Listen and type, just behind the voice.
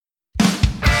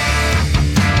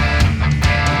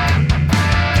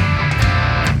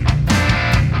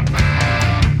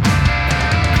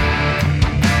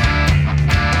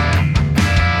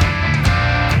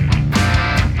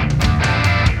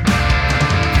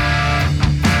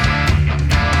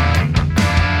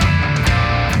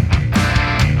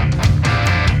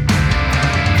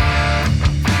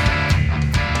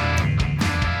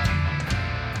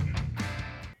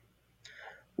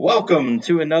Welcome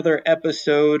to another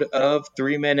episode of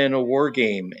Three Men in a War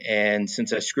Game. And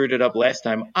since I screwed it up last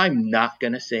time, I'm not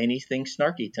going to say anything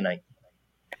snarky tonight.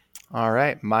 All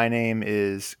right. My name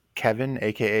is Kevin,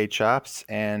 aka Chops,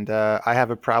 and I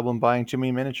have a problem buying too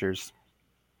many miniatures.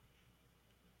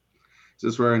 Is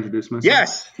this where I introduce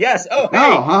myself? Yes. Oh, hey,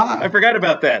 hi. I forgot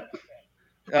about that.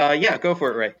 Yeah, go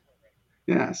for it, Ray.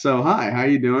 Yeah. So, hi. How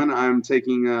you doing? I'm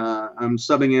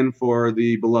subbing in for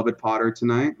the beloved Potter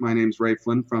tonight. My name's Ray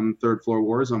Flynn from Third Floor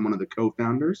Wars. I'm one of the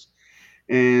co-founders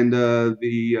and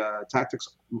the tactics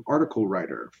article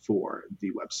writer for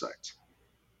the website.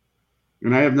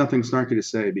 And I have nothing snarky to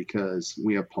say because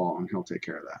we have Paul and he'll take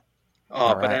care of that.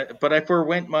 Oh, but I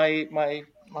forwent my.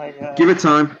 Give it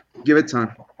time.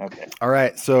 Okay. All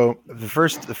right. So the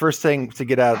first thing to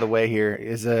get out of the way here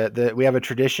is that we have a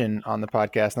tradition on the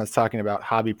podcast, and that's talking about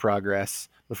hobby progress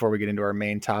before we get into our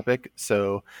main topic.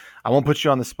 So I won't put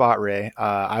you on the spot, Ray.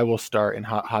 I will start in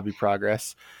hobby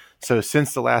progress. So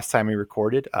since the last time we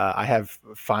recorded, I have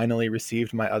finally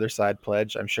received my Other Side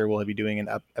pledge. I'm sure we'll be doing an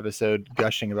episode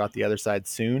gushing about the Other Side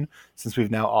soon, since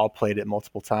we've now all played it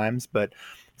multiple times. But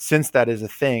since that is a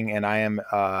thing, and I am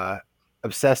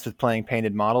obsessed with playing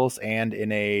painted models, and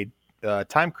in a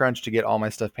time crunch to get all my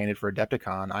stuff painted for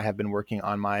Adepticon, I have been working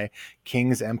on my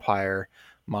King's Empire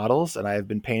models, and I have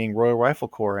been painting Royal Rifle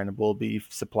Corps, and will be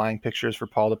supplying pictures for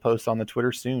Paul to post on the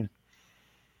Twitter soon.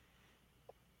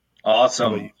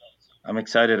 Awesome. I'm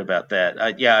excited about that.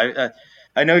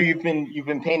 I know you've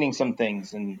been painting some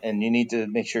things, and you need to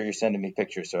make sure you're sending me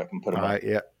pictures so I can put them up.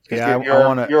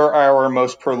 You're our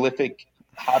most prolific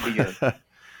hobbyer.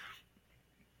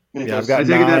 Yeah, I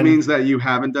take it that means that you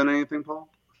haven't done anything, Paul?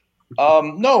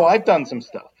 No, I've done some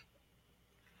stuff.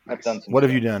 What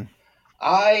have you done?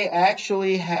 I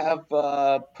actually have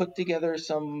put together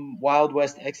some Wild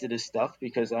West Exodus stuff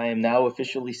because I am now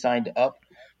officially signed up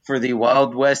for the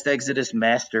Wild West Exodus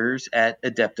Masters at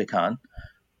Adepticon.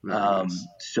 Nice.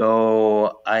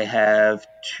 So I have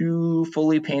 2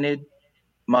 fully painted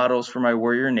models for my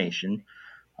Warrior Nation.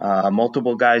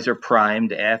 Multiple guys are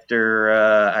primed. After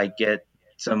I get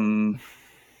some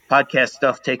podcast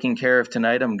stuff taken care of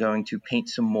tonight, I'm going to paint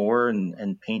some more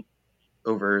and paint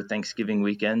over Thanksgiving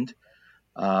weekend,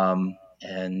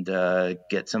 and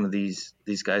get some of these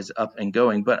guys up and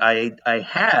going. But I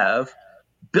have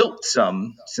built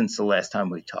some since the last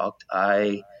time we talked.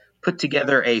 I put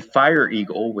together a Fire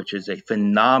Eagle, which is a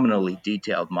phenomenally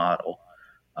detailed model.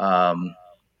 I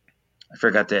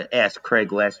forgot to ask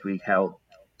Craig last week how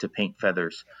to paint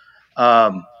feathers.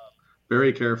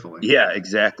 Very carefully. Yeah,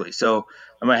 exactly. So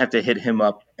I might have to hit him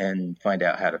up and find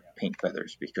out how to paint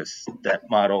feathers, because that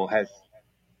model has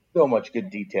so much good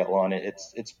detail on it.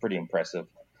 It's pretty impressive.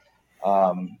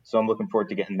 So I'm looking forward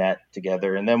to getting that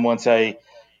together. And then once I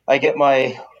get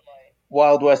my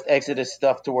Wild West Exodus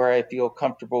stuff to where I feel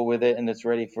comfortable with it and it's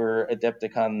ready for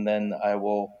Adepticon, then I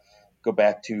will go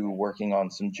back to working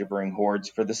on some Gibbering Hordes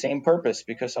for the same purpose,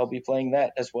 because I'll be playing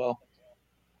that as well.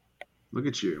 Look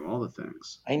at you, all the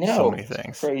things. I know. So many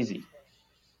things. Crazy.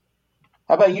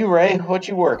 How about you, Ray? What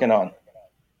you working on?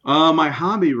 My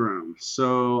hobby room.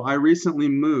 So I recently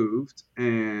moved,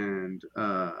 and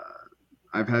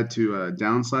I've had to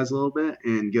downsize a little bit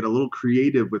and get a little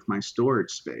creative with my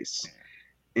storage space.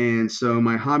 And so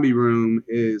my hobby room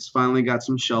is finally got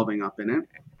some shelving up in it.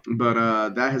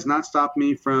 But that has not stopped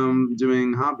me from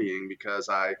doing hobbying, because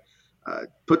I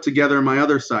put together my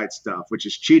Other Side stuff, which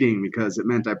is cheating because it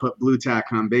meant I put blue tack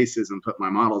on bases and put my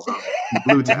models on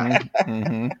blue tack.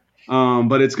 Mm-hmm.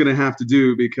 But it's going to have to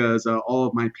do because all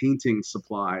of my painting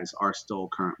supplies are still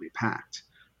currently packed.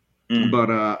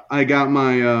 But I got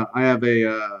I have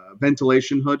a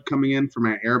ventilation hood coming in for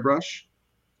my airbrush.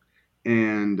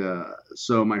 And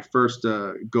so my first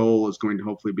goal is going to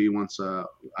hopefully be, once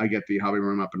I get the hobby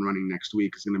room up and running next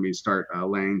week, is going to be start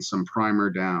laying some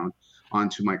primer down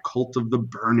onto my Cult of the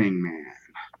Burning Man.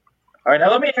 All right,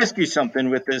 now let me ask you something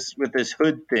with this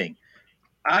hood thing.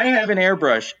 I have an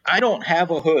airbrush. I don't have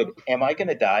a hood. Am I going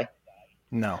to die?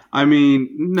 No. I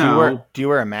mean, no. Do you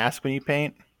wear a mask when you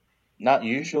paint? Not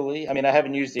usually. I mean, I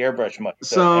haven't used the airbrush much.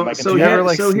 So do you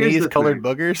ever sneeze colored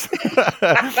boogers?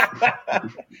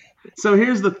 So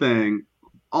here's the thing.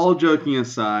 All joking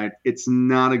aside, it's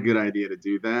not a good idea to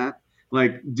do that.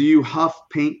 Like, do you huff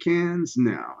paint cans?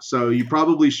 No. So you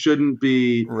probably shouldn't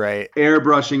be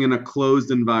airbrushing in a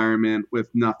closed environment with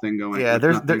nothing going. Yeah,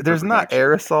 there's not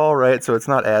aerosol, right? So it's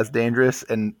not as dangerous,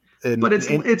 but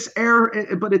it's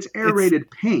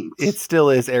aerated paint. It still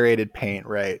is aerated paint,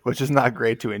 right? Which is not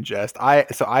great to ingest.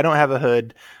 I don't have a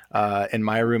hood in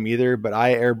my room either, but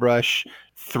I airbrush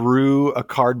through a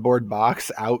cardboard box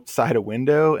outside a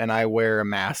window, and I wear a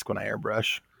mask when I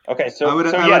airbrush. Okay, so I would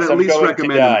so at yes, I'm least going to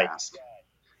recommend a die. mask.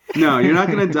 No, you're not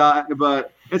going to die,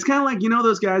 but it's kind of like,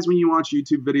 those guys when you watch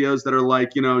YouTube videos that are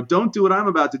like, don't do what I'm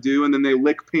about to do, and then they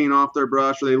lick paint off their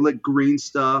brush or they lick green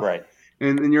stuff. Right.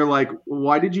 And you're like,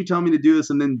 why did you tell me to do this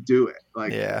and then do it?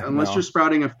 Like, unless you're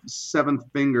sprouting a seventh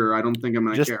finger, I don't think I'm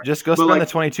going to care. Just go spend the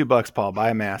 $22, Paul. Buy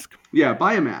a mask. Yeah,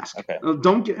 buy a mask. Okay.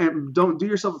 Don't do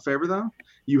yourself a favor though.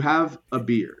 You have a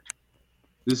beard.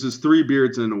 This is 3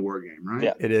 beards in a war game, right?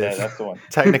 Yeah, it is. Yeah, that's the one.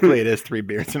 Technically, it is 3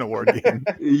 beards in a war game.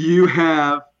 You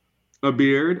have a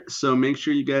beard, so make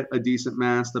sure you get a decent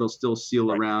mask that'll still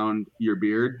seal around your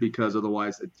beard, because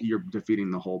otherwise you're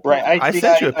defeating the whole point. Right. I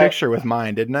sent you a picture with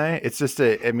mine, didn't I? It's just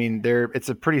it's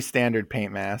a pretty standard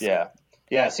paint mask. Yeah.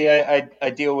 Yeah. See, I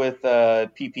deal with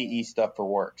PPE stuff for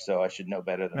work, so I should know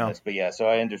better than this. But yeah, so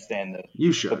I understand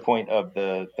the point of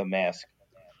the mask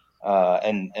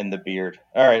and the beard.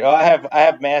 All right. Well, I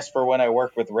have masks for when I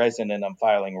work with resin and I'm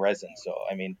filing resin. So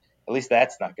I mean, at least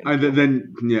that's not going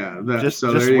to. Just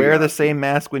wear the same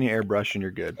mask when you airbrush and you're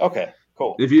good. Okay,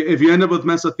 cool. If you end up with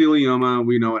mesothelioma,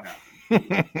 we know what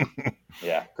happened.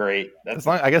 Yeah, great. As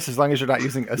long as you're not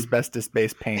using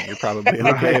asbestos-based paint, you're probably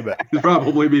okay. But you'll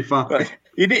probably be fine.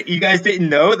 You guys didn't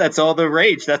know? That's all the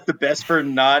rage. That's the best for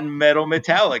non-metal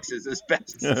metallics is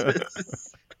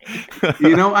asbestos.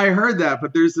 I heard that,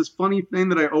 but there's this funny thing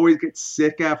that I always get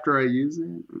sick after I use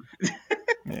it.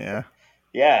 Yeah.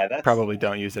 Yeah, probably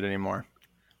don't use it anymore.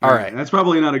 All right, that's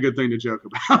probably not a good thing to joke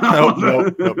about.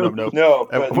 Nope. No.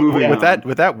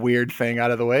 With that weird thing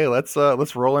out of the way, let's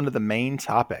roll into the main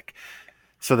topic.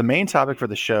 So the main topic for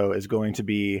the show is going to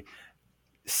be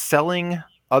selling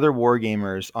other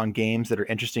wargamers on games that are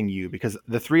interesting you, because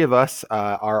the three of us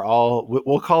are all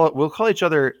we'll call each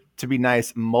other, to be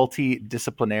nice,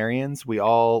 multidisciplinarians. We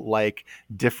all like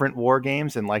different war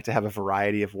games and like to have a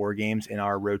variety of war games in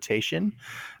our rotation.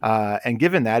 And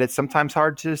given that, it's sometimes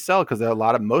hard to sell because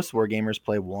most war gamers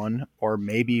play one or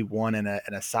maybe one in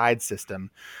a side system,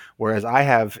 whereas I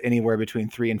have anywhere between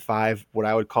 3 and 5 what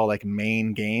I would call like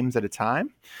main games at a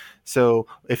time. So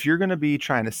if you're going to be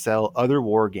trying to sell other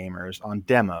war gamers on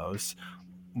demos,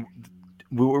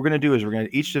 what we're going to do is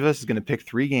each of us is going to pick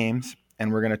 3 games.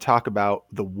 And we're going to talk about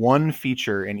the one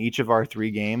feature in each of our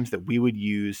 3 games that we would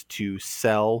use to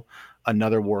sell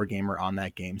another wargamer on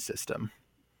that game system.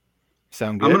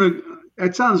 Sound good?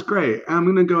 That sounds great. I'm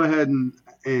going to go ahead and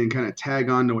kind of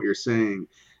tag on to what you're saying.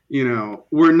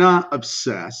 We're not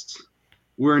obsessed.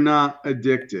 We're not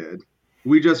addicted.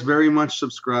 We just very much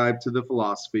subscribe to the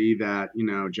philosophy that,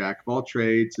 jack of all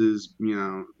trades is,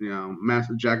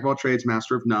 jack of all trades,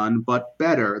 master of none, but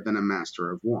better than a master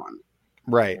of one.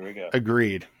 Right. There we go.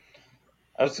 Agreed.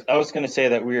 I was going to say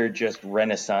that we are just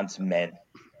Renaissance men.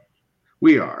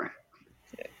 We are.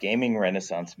 Yeah, gaming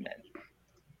Renaissance men.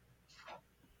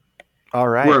 All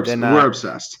right. We're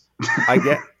obsessed.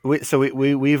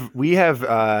 We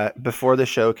have before the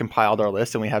show compiled our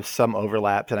list, and we have some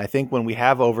overlaps. And I think when we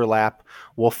have overlap,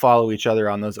 we'll follow each other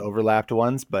on those overlapped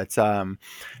ones. But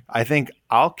I think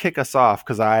I'll kick us off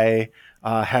because I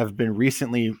have been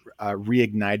recently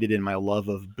reignited in my love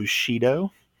of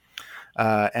Bushido.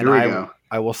 And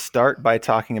I will start by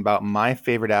talking about my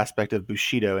favorite aspect of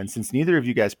Bushido. And since neither of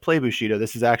you guys play Bushido,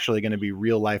 this is actually going to be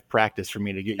real life practice for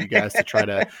me to get you guys to try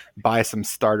to buy some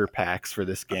starter packs for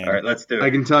this game. All right, let's do it.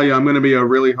 I can tell you I'm going to be a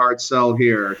really hard sell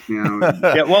here.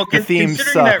 Yeah, well, the theme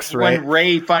sucks, right? When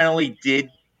Ray finally did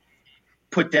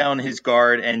put down his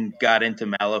guard and got into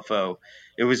Malifaux,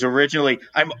 it was originally,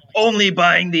 I'm only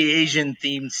buying the Asian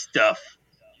themed stuff.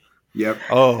 Yep.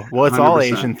 Oh, well, it's 100%. All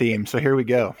Asian themed, so here we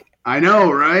go. I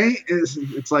know, right?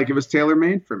 It's like it was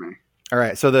tailor-made for me. All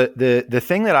right, so the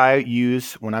thing that I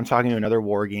use when I'm talking to another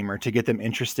wargamer to get them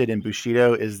interested in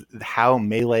Bushido is how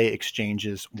melee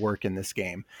exchanges work in this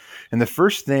game. And the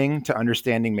first thing to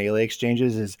understanding melee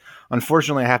exchanges is,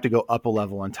 unfortunately, I have to go up a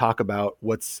level and talk about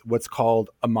what's called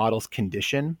a model's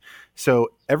condition. So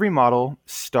every model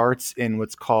starts in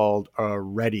what's called a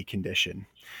ready condition.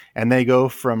 And they go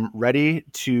from ready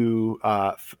to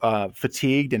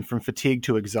fatigued, and from fatigued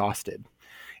to exhausted.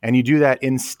 And you do that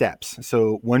in steps.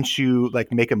 So once you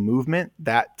make a movement,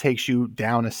 that takes you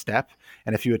down a step.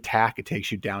 And if you attack, it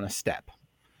takes you down a step.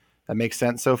 That makes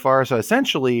sense so far? So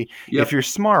essentially, yep. If you're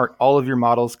smart, all of your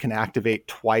models can activate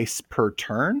twice per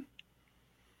turn.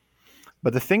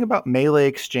 But the thing about melee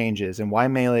exchanges and why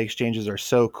melee exchanges are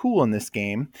so cool in this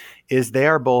game is they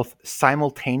are both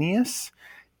simultaneous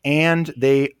and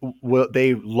they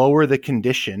lower the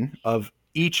condition of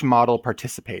each model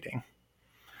participating.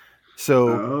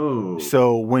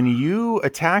 So when you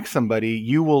attack somebody,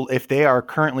 you will, if they are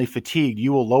currently fatigued,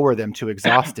 you will lower them to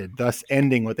exhausted, thus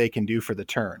ending what they can do for the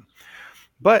turn.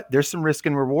 But there's some risk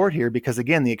and reward here because,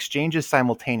 again, the exchange is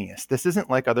simultaneous. This isn't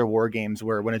like other war games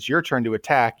where when it's your turn to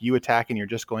attack, you attack and you're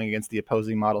just going against the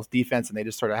opposing model's defense and they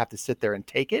just sort of have to sit there and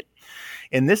take it.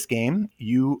 In this game,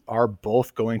 you are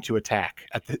both going to attack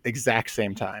at the exact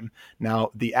same time.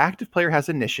 Now, the active player has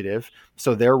initiative,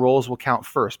 so their rolls will count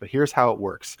first, but here's how it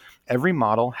works. Every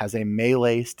model has a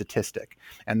melee statistic,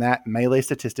 and that melee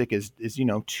statistic is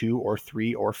 2 or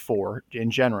 3 or 4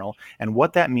 in general. And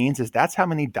what that means is that's how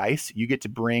many dice you get to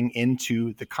bring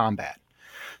into the combat.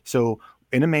 So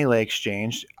in a melee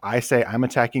exchange, I say I'm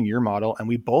attacking your model, and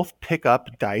we both pick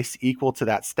up dice equal to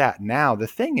that stat. Now, the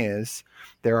thing is,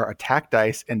 there are attack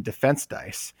dice and defense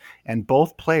dice, and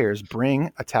both players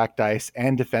bring attack dice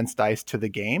and defense dice to the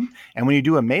game. And when you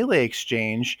do a melee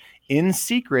exchange, in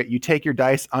secret, you take your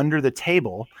dice under the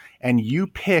table, and you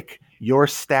pick your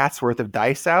stats worth of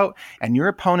dice out, and your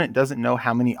opponent doesn't know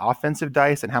how many offensive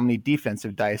dice and how many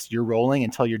defensive dice you're rolling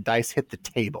until your dice hit the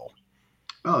table.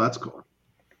 Oh, that's cool.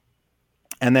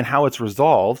 And then how it's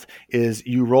resolved is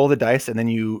you roll the dice and then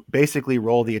you basically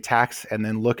roll the attacks and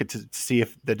then look at to see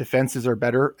if the defenses are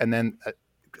better. And then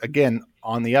again,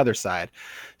 on the other side.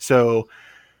 So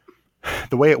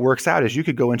the way it works out is you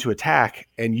could go into attack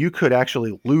and you could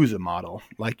actually lose a model.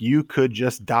 Like you could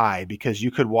just die because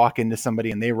you could walk into somebody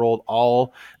and they rolled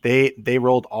all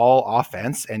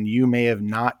offense and you may have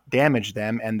not damaged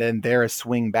them. And then their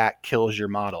swing back kills your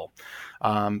model.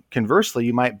 Conversely,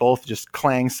 you might both just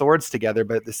clang swords together,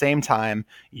 but at the same time,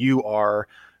 you are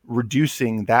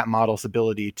reducing that model's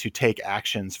ability to take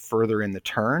actions further in the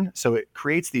turn. So it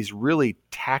creates these really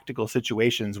tactical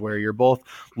situations where you're both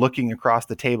looking across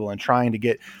the table and trying to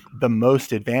get the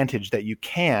most advantage that you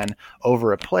can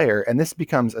over a player. And this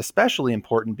becomes especially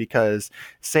important because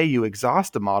say you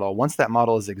exhaust a model, once that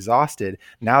model is exhausted,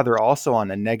 now they're also on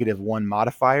a -1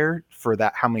 modifier for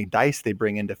that, how many dice they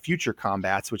bring into future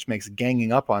combats, which makes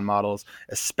ganging up on models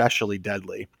especially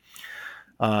deadly.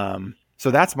 So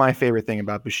that's my favorite thing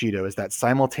about Bushido is that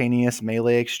simultaneous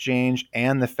melee exchange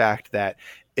and the fact that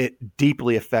it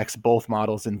deeply affects both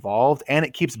models involved, and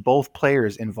it keeps both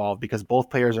players involved because both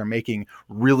players are making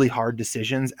really hard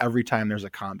decisions every time there's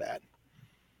a combat.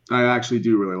 I actually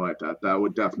do really like that. That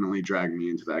would definitely drag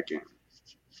me into that game.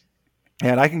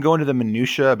 And I can go into the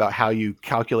minutia about how you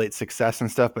calculate success and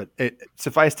stuff, but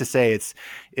suffice to say,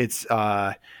 it's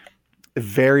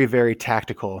very, very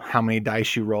tactical how many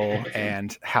dice you roll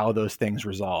and how those things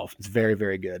resolve. It's very,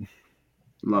 very good.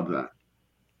 Love that.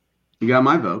 You got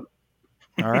my vote.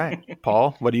 All right.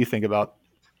 Paul, what do you think about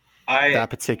that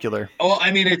particular? Oh,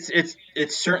 I mean, it's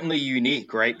certainly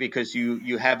unique, right? Because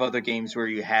you have other games where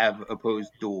you have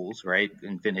opposed duels, right?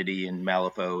 Infinity and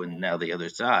Malifaux and now the other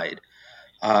side.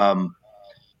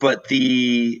 But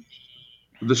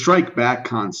the strike back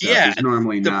concept is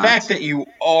normally the not. fact that you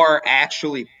are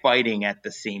actually fighting at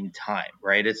the same time,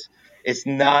 right? It's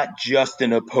not just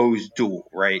an opposed duel,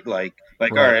 right? Like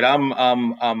right. All right,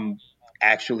 I'm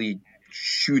actually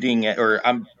shooting at, or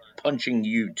I'm punching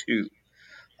you too.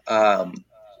 The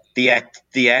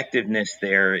activeness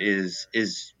there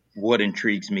is what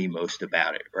intrigues me most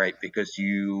about it, right? Because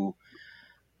you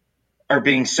are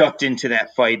being sucked into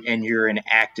that fight and you're an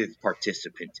active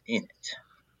participant in it.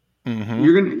 Mm-hmm.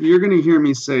 You're gonna hear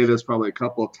me say this probably a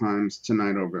couple of times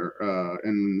tonight over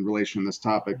in relation to this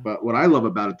topic, but what I love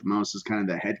about it the most is kind of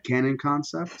the headcanon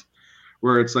concept,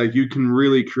 where it's like you can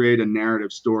really create a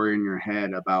narrative story in your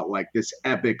head about like this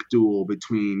epic duel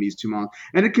between these two models,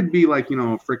 and it could be like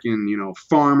freaking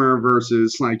farmer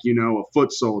versus like a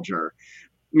foot soldier.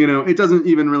 It doesn't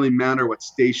even really matter what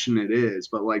station it is,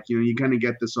 but like, you kind of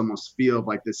get this almost feel of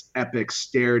like this epic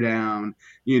stare down,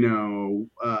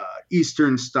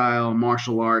 Eastern style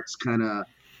martial arts kind of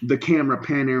the camera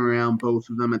panning around both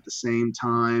of them at the same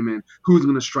time and who's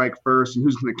going to strike first and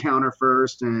who's going to counter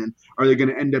first and are they going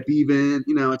to end up even?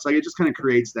 It's like it just kind of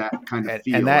creates that kind of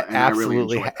feel. And that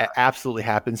absolutely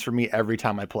happens for me every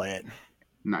time I play it.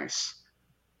 Nice.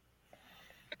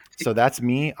 So that's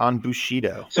me on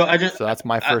Bushido. So that's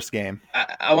my first game.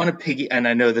 I want to and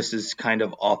I know this is kind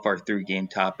of off our through game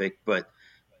topic, but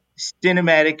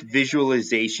cinematic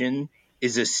visualization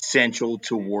is essential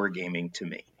to wargaming to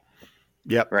me.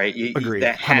 Yep. Right. Agreed.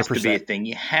 That has 100%. To be a thing.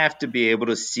 You have to be able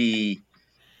to see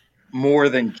more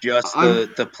than just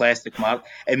the plastic model,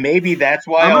 and maybe that's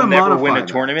why I'll never win a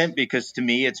tournament because to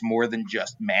me it's more than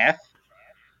just math.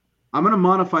 I'm going to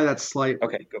modify that slightly.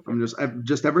 Okay, go for it.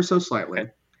 Just ever so slightly.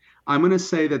 Okay. I'm going to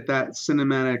say that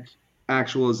cinematic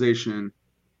actualization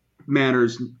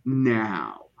matters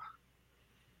now.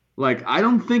 Like, I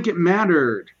don't think it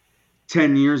mattered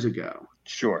 10 years ago.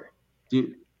 Sure.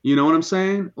 You know what I'm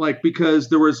saying? Like, because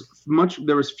there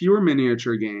was fewer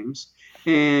miniature games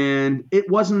And it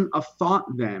wasn't a thought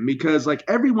then, because like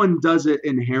everyone does it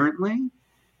inherently.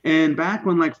 And back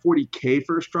when like 40K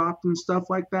first dropped and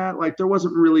stuff like that, like there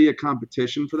wasn't really a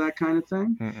competition for that kind of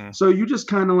thing. Mm-mm. So you just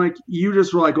kind of like, you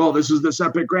just were like, oh, this is this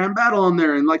epic grand battle in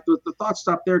there. And like the thought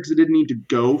stopped there because it didn't need to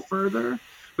go further.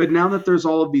 But now that there's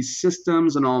all of these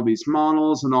systems and all these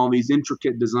models and all these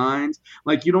intricate designs,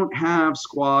 like you don't have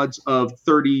squads of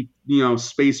 30,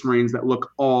 Space Marines that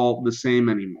look all the same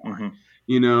anymore.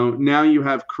 Mm-hmm. Now you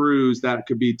have crews that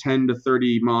could be 10 to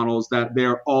 30 models that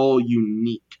they're all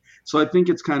unique. So I think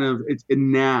it's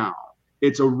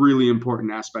a really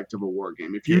important aspect of a war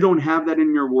game. If you don't have that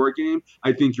in your war game,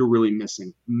 I think you're really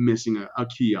missing a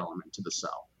key element to the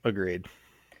sell. Agreed.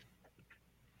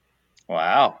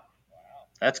 Wow.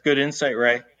 That's good insight,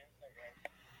 Ray.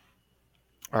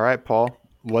 All right, Paul.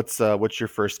 What's your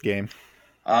first game?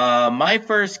 My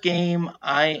first game,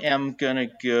 I am gonna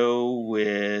go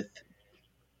with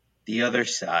The Other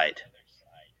Side.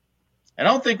 I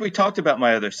don't think we talked about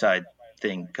my Other Side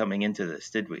thing coming into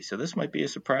this, did we? So this might be a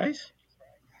surprise.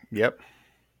 Yep.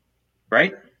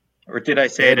 Right? Or did I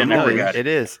say it and never got it? It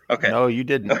is. Okay. No, you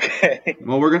didn't. Okay.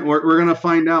 Well, we're gonna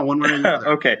find out one way or the other.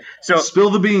 Okay. So spill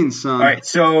the beans, son. All right.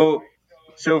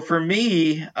 So for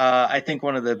me, I think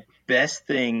one of the best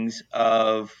things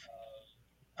of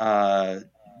The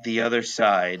Other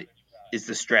Side is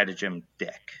the stratagem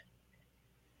deck.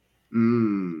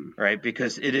 Right?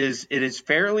 Because it is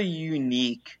fairly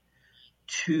unique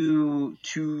to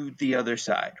The Other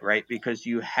Side, right? Because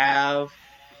you have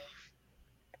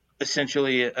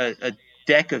essentially a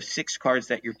deck of 6 cards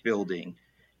that you're building,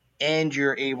 and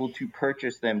you're able to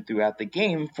purchase them throughout the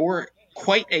game for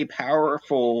quite a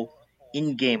powerful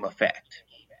in-game effect.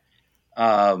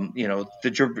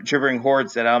 The gibbering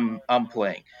hordes that I'm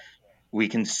playing, we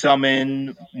can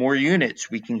summon more units,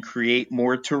 we can create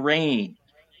more terrain.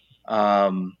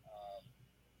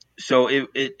 So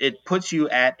it puts you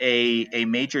at a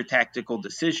major tactical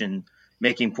decision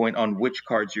making point on which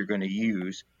cards you're going to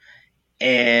use.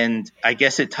 And I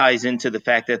guess it ties into the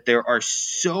fact that there are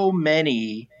so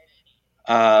many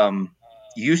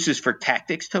uses for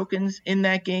tactics tokens in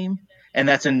that game. And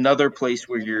that's another place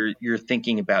where you're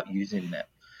thinking about using them.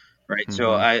 Right.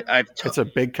 Mm-hmm. So it's a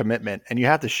big commitment, and you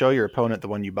have to show your opponent the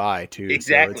one you buy too.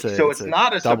 Exactly. So it's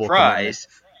not a surprise.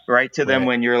 Right, to them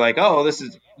when you're like, oh, this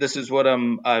is what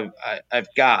I've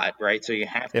got, right? So you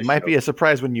have to. It might be a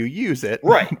surprise when you use it,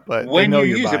 right? But when you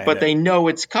use it, but they know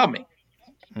it's coming.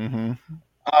 Mm-hmm.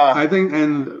 I think,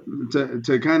 and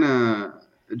to kind of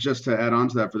just to add on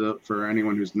to that for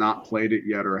anyone who's not played it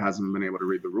yet or hasn't been able to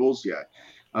read the rules yet,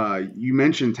 you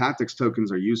mentioned tactics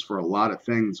tokens are used for a lot of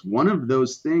things. One of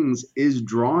those things is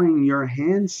drawing your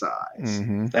hand size.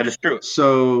 Mm-hmm. That is true.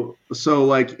 So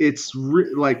like it's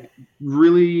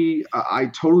really, I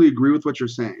totally agree with what you're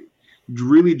saying.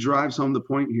 Really drives home the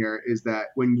point here is that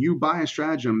when you buy a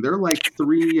stratagem, they're like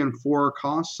 3 and 4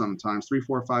 costs sometimes, 3,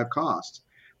 4, 5 costs.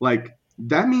 Like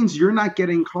that means you're not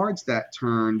getting cards that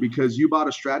turn because you bought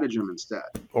a stratagem instead.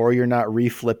 Or you're not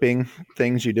reflipping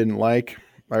things you didn't like.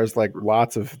 There's like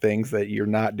lots of things that you're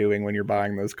not doing when you're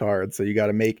buying those cards. So you got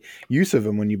to make use of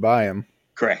them when you buy them.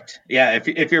 Correct. Yeah.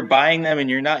 If you're buying them and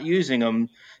you're not using them,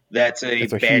 that's a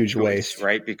bad huge choice, waste,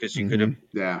 right? Because you could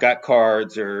have got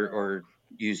cards or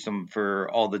used them for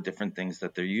all the different things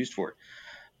that they're used for.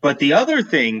 But the other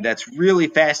thing that's really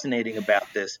fascinating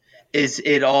about this is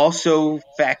it also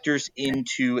factors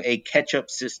into a catch-up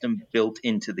system built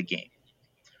into the game.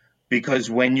 Because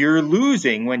when you're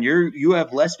losing, when you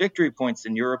have less victory points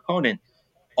than your opponent,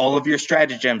 all of your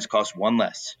stratagems cost 1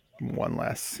 less. 1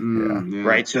 less. Yeah.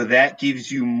 Right. So that gives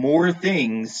you more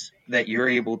things that you're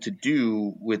able to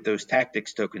do with those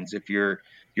tactics tokens. If your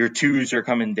 2s are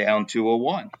coming down to a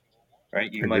 1,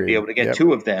 right? You might be able to get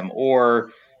 2 of them,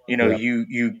 or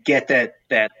you get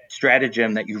that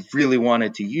stratagem that you really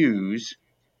wanted to use.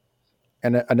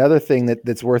 And another thing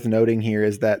that's worth noting here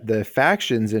is that the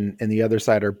factions in The Other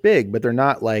Side are big, but they're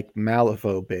not like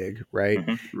Malifaux big, right?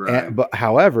 Mm-hmm. Right. But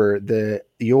however,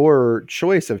 your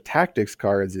choice of tactics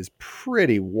cards is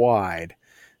pretty wide,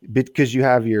 because you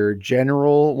have your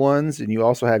general ones and you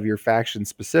also have your faction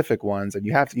specific ones, and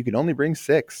you can only bring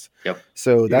 6. Yep.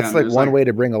 So that's one way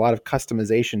to bring a lot of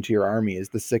customization to your army is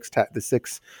the 6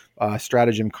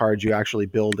 stratagem cards you actually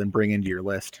build and bring into your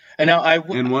list. And now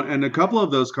and a couple of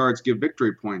those cards give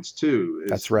victory points too.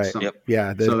 That's right. Yep.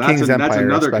 Yeah, the King's Empire that's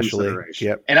another especially. Consideration.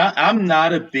 Yep. And I'm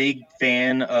not a big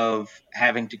fan of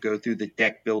having to go through the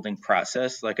deck building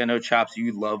process. Like I know Chops,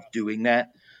 you love doing that.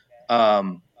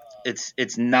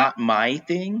 It's not my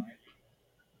thing,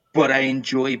 but I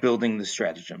enjoy building the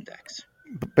stratagem decks.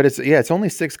 But it's only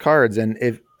 6 cards, and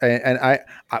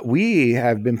we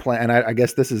have been playing, and I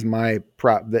guess this is my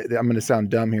prop. I'm going to sound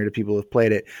dumb here to people who've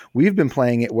played it. We've been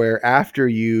playing it where after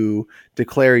you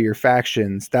declare your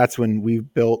factions, that's when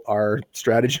we've built our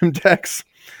stratagem decks.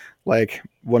 Like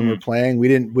when we're playing, we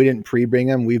didn't pre-bring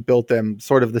them. We've built them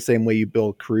sort of the same way you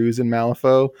build crews in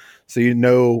Malifaux. So you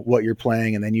know what you're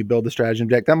playing, and then you build the stratagem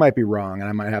deck. That might be wrong, and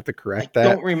I might have to correct that.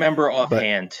 I don't remember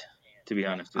offhand, to be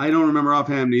honest. I don't remember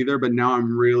offhand either, but now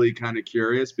I'm really kind of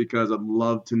curious because I'd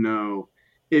love to know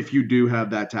if you do have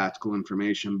that tactical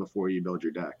information before you build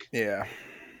your deck. Yeah.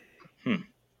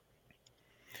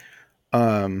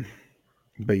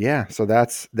 But yeah, so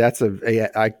that's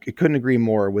I couldn't agree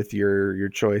more with your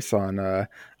choice on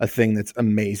a thing that's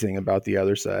amazing about the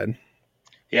other side.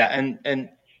 Yeah, and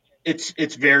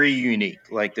it's very unique.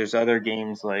 Like there's other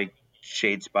games like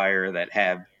Shadespire that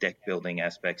have deck building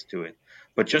aspects to it,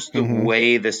 but just the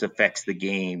way this affects the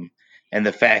game and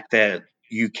the fact that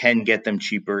you can get them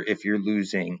cheaper if you're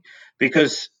losing,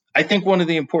 because I think one of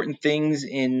the important things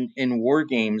in war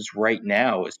games right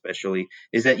now, especially,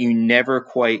 is that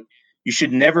you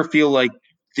should never feel like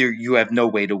you have no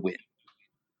way to win,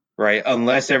 right?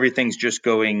 Unless everything's just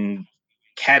going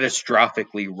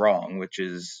catastrophically wrong, which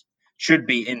should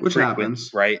be infrequent,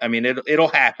 right? I mean, it'll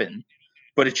happen,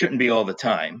 but it shouldn't be all the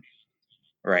time,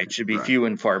 right? It should be few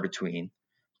and far between.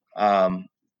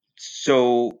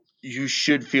 So you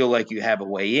should feel like you have a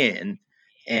way in,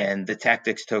 and the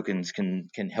tactics tokens can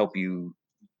help you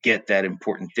get that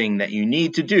important thing that you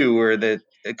need to do or that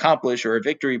accomplish or a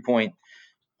victory point,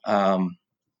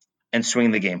 and swing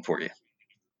the game for you.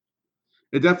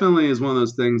 It definitely is one of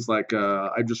those things. Like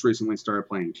I just recently started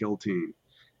playing Kill Team,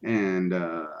 and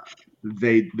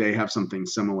they have something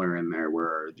similar in there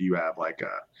where you have like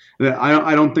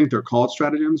I don't think they're called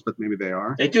stratagems, but maybe they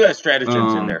are. They do have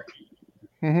stratagems in there.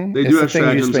 They do have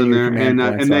stratagems in there,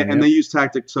 and they use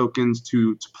tactic tokens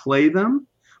to play them,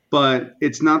 but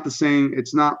it's not the same.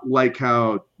 It's not like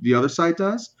how the other side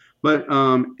does. But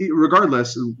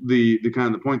regardless, the kind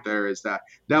of the point there is that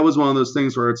was one of those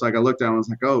things where it's like I looked at it and was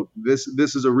like, oh, this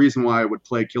is a reason why I would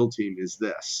play Kill Team is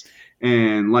this,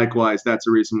 and likewise, that's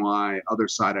a reason why other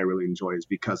side I really enjoy is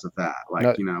because of that.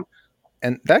 Like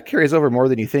and that carries over more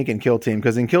than you think in Kill Team,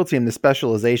 because in Kill Team the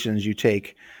specializations you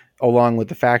take along with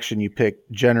the faction you pick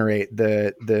generate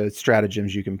the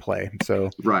stratagems you can play.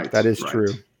 So that is true.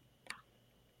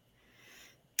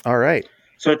 All right.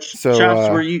 So Chops,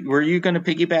 were you going to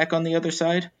piggyback on the other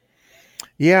side?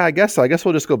 Yeah, I guess so. I guess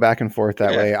we'll just go back and forth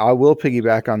that way. I will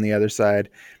piggyback on the other side,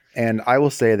 and I will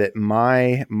say that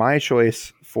my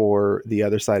choice for the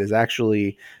other side is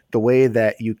actually the way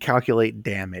that you calculate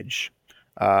damage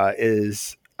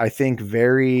is, I think,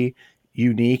 very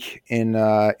unique in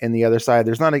the other side.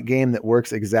 There's not a game that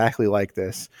works exactly like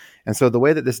this, and so the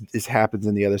way that this happens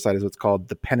in the other side is what's called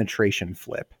the penetration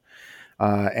flip.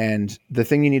 And the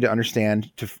thing you need to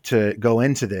understand to go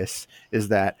into this is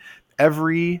that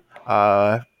every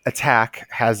attack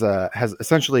has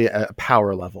essentially a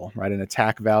power level, right? An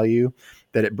attack value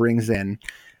that it brings in,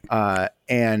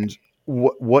 and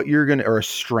what you're going to, or a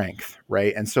strength,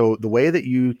 right? And so the way that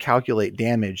you calculate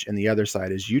damage in the other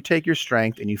side is you take your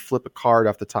strength and you flip a card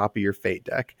off the top of your fate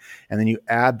deck, and then you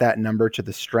add that number to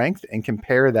the strength and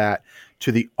compare that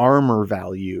to the armor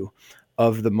value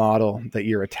of the model that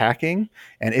you're attacking.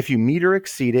 And if you meet or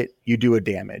exceed it, you do a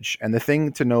damage. And the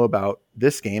thing to know about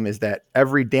this game is that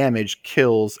every damage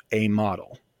kills a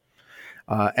model.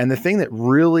 And the thing that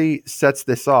really sets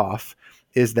this off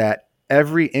is that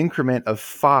every increment of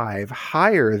 5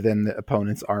 higher than the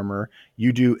opponent's armor,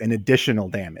 you do an additional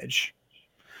damage.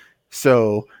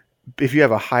 So if you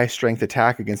have a high strength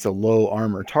attack against a low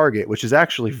armor target, which is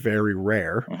actually very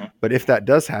rare, but if that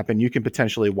does happen, you can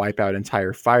potentially wipe out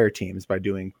entire fire teams by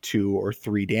doing 2 or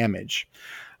 3 damage.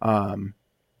 And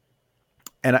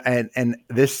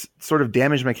this sort of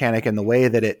damage mechanic and the way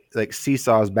that it like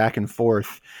seesaws back and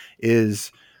forth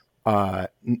is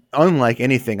unlike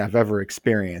anything I've ever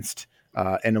experienced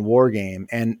in a war game.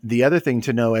 And the other thing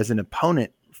to know as an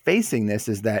opponent facing this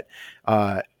is that,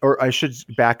 or I should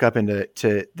back up into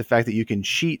the fact that you can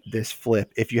cheat this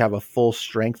flip if you have a full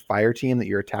strength fire team that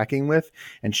you're attacking with.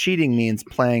 And cheating means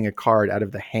playing a card out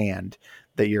of the hand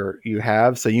that you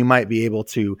have. So you might be able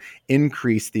to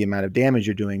increase the amount of damage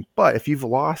you're doing. But if you've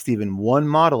lost even one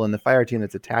model in the fire team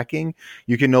that's attacking,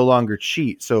 you can no longer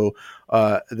cheat. So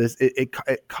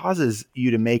it causes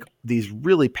you to make these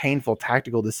really painful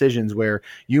tactical decisions where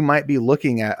you might be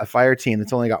looking at a fire team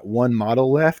that's only got one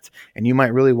model left, and you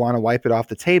might really want to wipe it off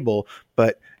the table.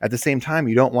 But at the same time,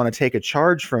 you don't want to take a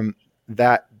charge from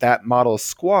that model's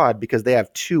squad because they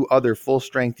have 2 other full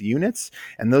strength units,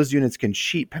 and those units can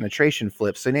cheat penetration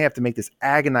flips. So they have to make this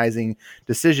agonizing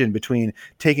decision between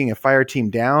taking a fire team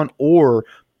down or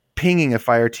pinging a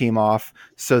fire team off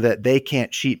so that they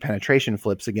can't cheat penetration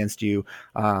flips against you.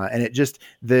 And it just,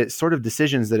 the sort of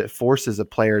decisions that it forces a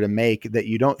player to make that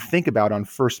you don't think about on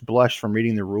first blush from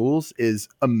reading the rules is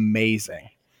amazing.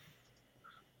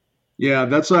 Yeah,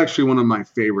 that's actually one of my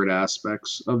favorite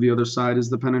aspects of the other side is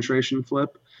the penetration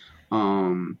flip.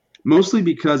 Mostly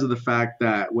because of the fact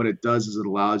that what it does is it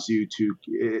allows you to,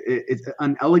 it's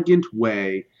an elegant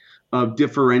way of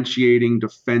differentiating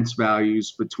defense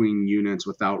values between units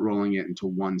without rolling it into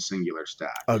one singular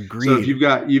stat. Agreed. So if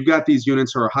you've got these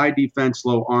units who are high defense,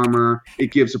 low armor,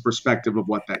 it gives a perspective of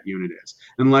what that unit is.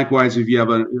 And likewise, if you have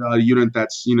a unit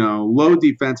that's, low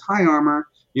defense, high armor,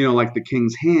 like the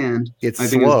King's Hand, It's I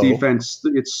think slow. it's defense.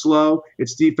 It's slow.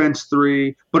 It's defense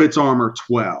 3, but it's armor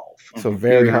 12. So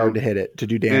very hard to hit it, to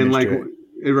do damage to it.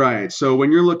 Right. So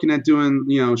when you're looking at doing,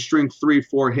 strength 3,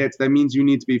 4 hits, that means you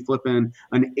need to be flipping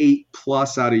an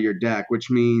 8+ out of your deck, which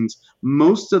means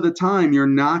most of the time you're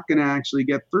not going to actually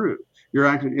get through.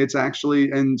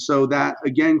 And so that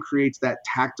again creates that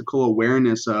tactical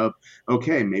awareness of,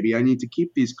 okay, maybe I need to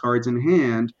keep these cards in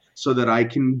hand so that I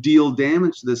can deal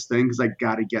damage to this thing because I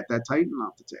got to get that Titan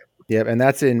off the table. Yep, and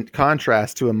that's in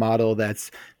contrast to a model that's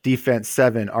defense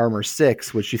 7, armor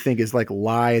 6, which you think is like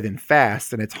lithe and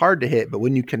fast, and it's hard to hit, but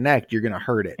when you connect, you're going to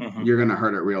hurt it. Mhm. You're going to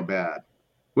hurt it real bad,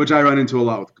 which I run into a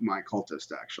lot with my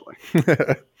cultist, actually.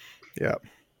 Yeah.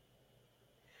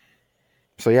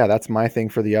 So yeah, that's my thing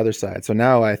for the other side. So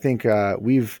now I think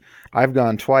I've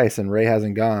gone twice and Ray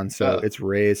hasn't gone, so it's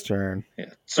Ray's turn. Yeah.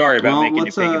 Sorry about Well, making you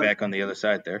let's, piggyback on the other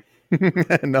side there.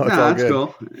 No, it's all That's good.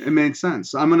 cool. It made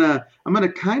sense. I'm gonna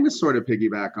kind of sort of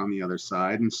piggyback on the other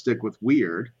side and stick with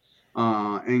weird,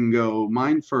 and go.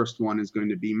 Mine first one is going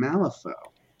to be Malifaux,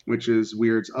 which is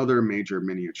Weird's other major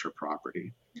miniature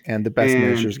property. And the best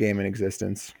miniatures game in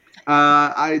existence.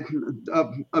 Opinion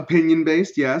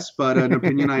based, yes, but an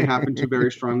opinion I happen to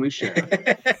very strongly share.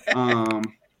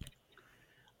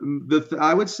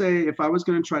 I would say if I was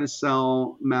going to try to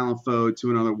sell Malifaux to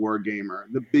another war gamer,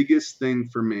 the biggest thing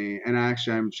for me, and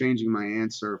actually I'm changing my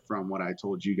answer from what I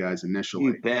told you guys initially.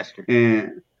 You bastard.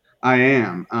 And I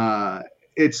am.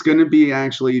 It's going to be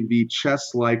actually the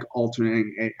chess-like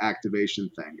alternating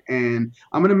activation thing. And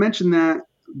I'm going to mention that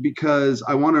because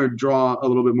I want to draw a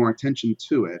little bit more attention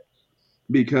to it.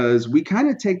 Because we kind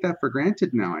of take that for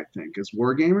granted now, I think, as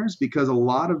wargamers, because a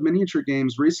lot of miniature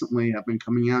games recently have been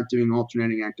coming out doing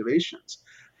alternating activations.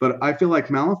 But I feel like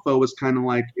Malifaux was kind of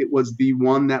like, it was the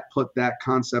one that put that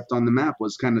concept on the map,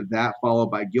 was kind of that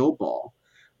followed by Guild Ball,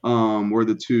 were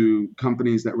the 2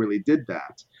 companies that really did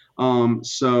that.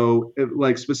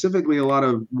 Specifically, a lot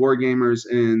of wargamers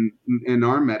in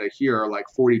our meta here are like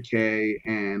 40K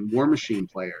and War Machine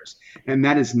players, and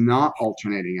that is not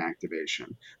alternating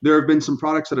activation. There have been some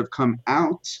products that have come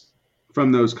out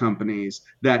from those companies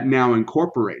that now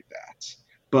incorporate that,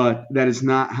 but that is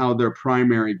not how their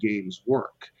primary games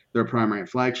work, their primary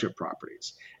flagship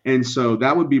properties. And so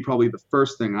that would be probably the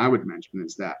first thing I would mention,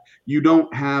 is that you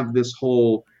don't have this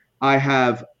whole, I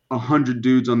have 100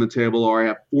 dudes on the table, or I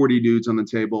have 40 dudes on the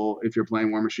table if you're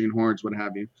playing War Machine Hordes, what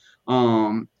have you.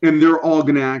 And they're all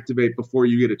going to activate before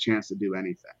you get a chance to do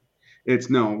anything. It's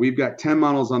no, we've got 10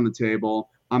 models on the table.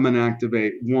 I'm going to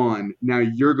activate 1. Now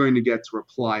you're going to get to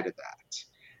reply to that.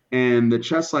 And the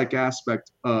chess-like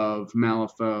aspect of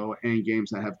Malifaux and games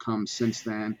that have come since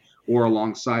then, or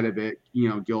alongside of it,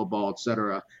 Guild Ball,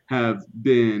 etc., have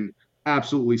been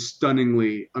absolutely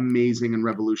stunningly amazing and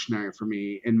revolutionary for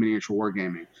me in miniature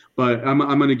wargaming. But I'm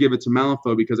going to give it to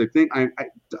Malifaux because I think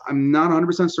I'm not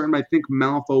 100% certain, but I think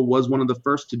Malifaux was one of the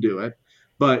first to do it.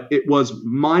 But it was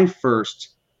my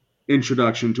first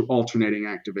introduction to alternating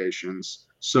activations,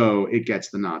 so it gets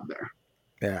the nod there.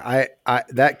 Yeah, I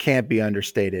that can't be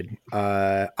understated.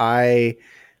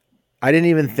 I didn't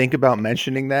even think about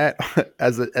mentioning that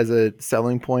as a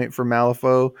selling point for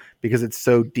Malifaux because it's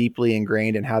so deeply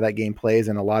ingrained in how that game plays,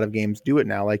 and a lot of games do it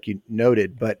now, like you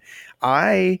noted. But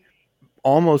I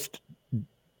almost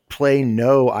play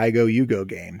no I Go You Go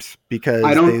games because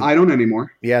I don't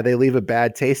anymore. Yeah, they leave a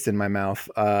bad taste in my mouth.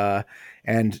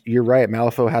 And you're right,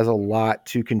 Malifaux has a lot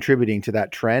to contributing to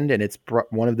that trend, and it's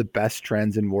one of the best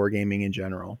trends in wargaming in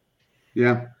general.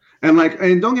 Yeah. And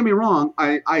don't get me wrong,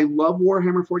 I love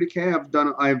Warhammer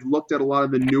 40K. I've looked at a lot of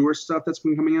the newer stuff that's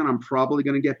been coming out. I'm probably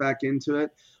going to get back into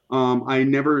it. I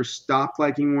never stopped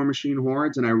liking War Machine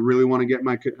Hordes, and I really want to get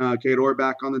my Khador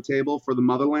back on the table for the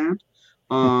motherland.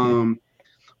 But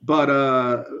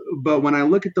when I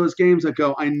look at those games, I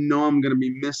go, I know I'm going to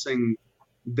be missing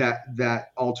that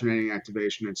alternating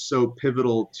activation. It's so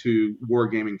pivotal to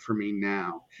wargaming for me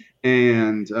now.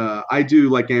 And I do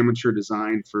like amateur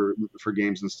design for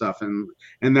games and stuff,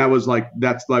 and that was like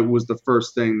was the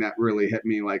first thing that really hit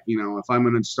me. Like, if I'm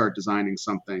going to start designing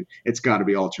something, it's got to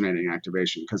be alternating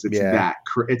activation, because it's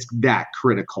that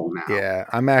critical now. Yeah,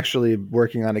 I'm actually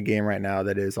working on a game right now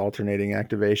that is alternating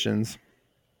activations.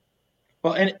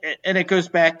 Well, and it goes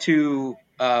back to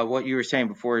what you were saying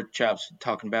before, Chops,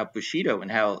 talking about Bushido and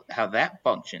how that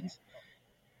functions.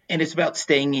 And it's about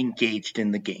staying engaged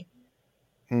in the game.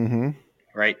 Mm-hmm.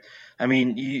 Right? I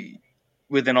mean,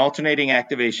 with an alternating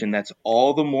activation, that's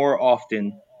all the more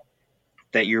often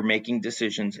that you're making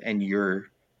decisions and you're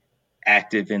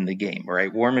active in the game,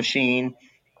 right? War Machine,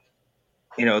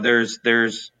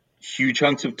 there's huge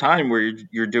chunks of time where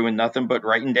you're doing nothing but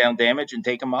writing down damage and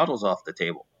taking models off the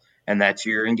table. And that's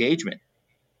your engagement.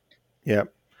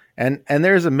 Yep. And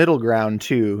there's a middle ground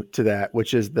too to that,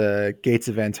 which is the Gates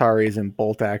of Antares and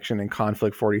Bolt Action and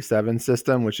Conflict 47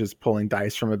 system, which is pulling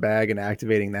dice from a bag and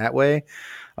activating that way,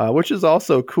 which is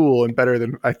also cool and better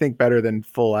than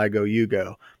full I go, you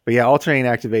go. But yeah, alternating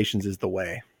activations is the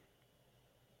way.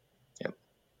 Yep.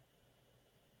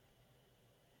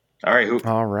 All right.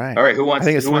 Who wants? I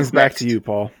think it swings back to you,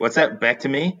 Paul. What's that? Back to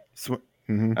me.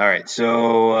 Mm-hmm. All right.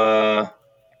 So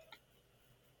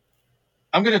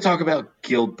I'm going to talk about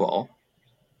Guild Ball.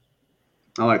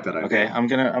 I like that idea. Okay, I'm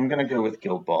gonna go with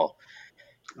Guild Ball.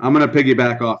 I'm gonna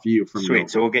piggyback off you from Sweet.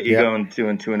 So we'll get you going 2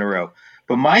 and 2 in a row.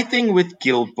 But my thing with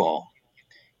Guild Ball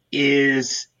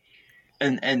is,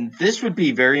 and this would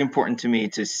be very important to me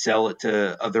to sell it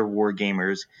to other war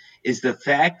gamers, is the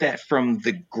fact that from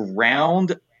the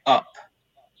ground up,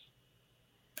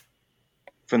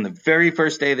 from the very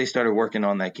first day they started working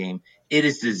on that game, it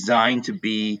is designed to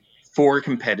be for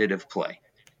competitive play.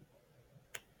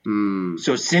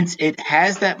 So since it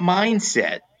has that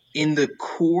mindset in the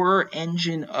core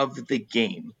engine of the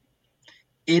game,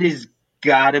 it has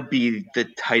got to be the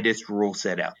tightest rule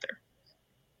set out there.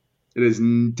 It is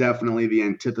definitely the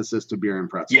antithesis to beer and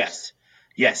pretzels.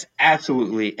 Yes,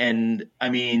 absolutely. And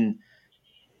I mean,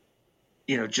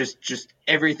 just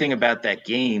everything about that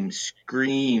game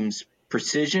screams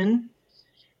precision,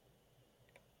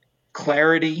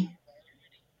 clarity,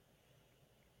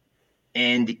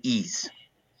 and ease.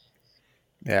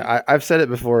 Yeah, I've said it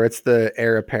before. It's the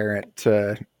heir apparent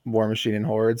to War Machine and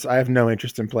Hordes. I have no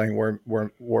interest in playing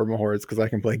War Hordes because I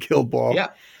can play Guild Ball. Yeah,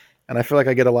 and I feel like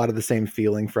I get a lot of the same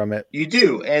feeling from it. You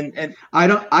do, and I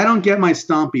don't get my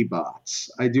Stompy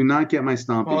bots. I do not get my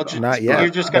Stompy bots. Not yet.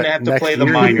 You're just going to have to play the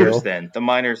miners then. The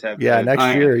miners have.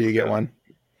 Next year you get one.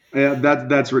 Yeah,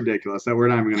 that's ridiculous. We're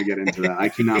not even going to get into that. I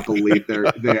cannot believe there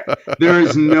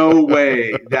is no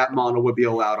way that model would be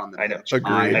allowed on the pitch.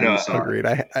 Agreed.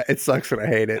 It sucks and I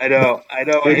hate it. I know. I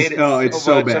hate it. It's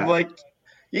so bad. I'm like,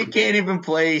 you can't even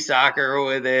play soccer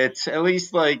with it. At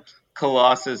least like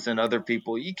Colossus and other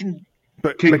people, you can.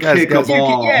 But kick a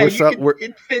ball.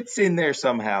 It fits in there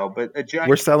somehow. But a giant.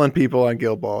 We're selling people on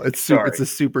Guild Ball. It's a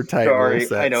super tight rule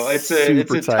set. I know it's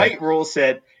a tight rule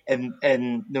set.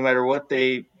 And no matter what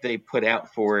they put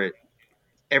out for it,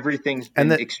 everything's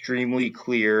been extremely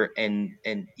clear and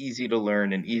easy to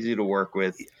learn and easy to work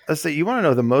with. Let's say you want to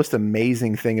know the most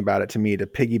amazing thing about it to me, to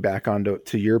piggyback on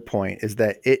to your point, is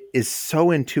that it is so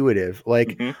intuitive.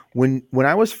 Like when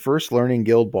I was first learning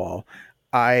Guild Ball,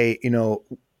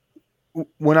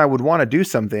 when I would want to do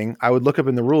something, I would look up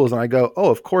in the rules and I go,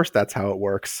 oh, of course that's how it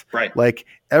works. Right. Like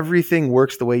everything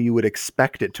works the way you would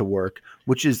expect it to work,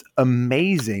 which is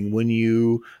amazing when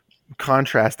you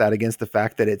contrast that against the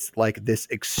fact that it's like this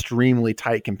extremely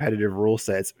tight competitive rule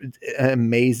set. It's an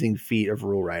amazing feat of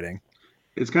rule writing.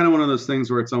 It's kind of one of those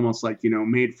things where it's almost like,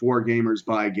 made for gamers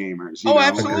by gamers.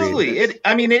 Absolutely. It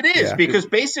is because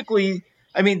basically,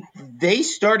 they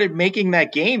started making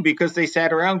that game because they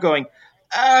sat around going,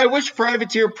 I wish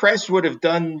Privateer Press would have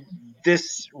done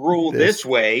this rule this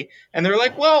way. And they're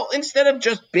like, well, instead of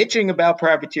just bitching about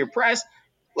Privateer Press,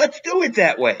 let's do it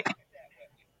that way.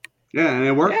 Yeah, and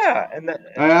it worked. Yeah, and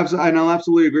I'll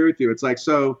absolutely agree with you. It's like,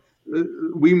 so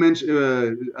we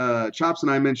mentioned, Chops and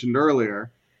I mentioned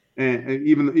earlier, and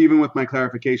even with my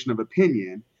clarification of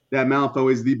opinion, that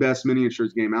Malifaux is the best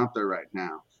miniatures game out there right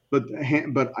now. But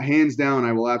hands down,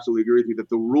 I will absolutely agree with you that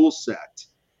the rule set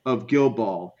of Guild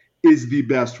Ball is the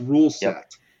best rule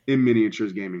set in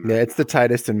miniatures gaming. Yeah, it's the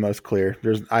tightest and most clear.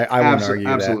 I won't argue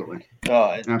absolutely.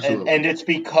 that. Absolutely. And it's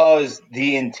because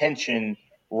the intention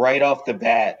right off the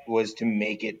bat was to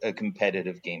make it a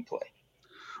competitive gameplay.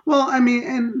 Well, I mean,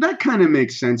 and that kind of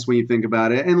makes sense when you think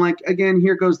about it. And like again,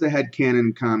 here goes the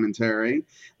headcanon commentary.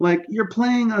 Like you're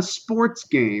playing a sports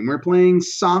game. We're playing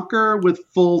soccer with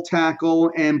full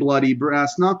tackle and bloody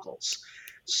brass knuckles.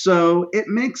 So it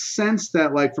makes sense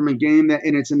that like from a game that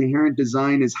in its inherent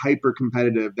design is hyper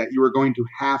competitive, that you are going to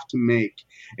have to make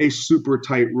a super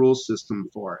tight rule system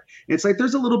for it. It's like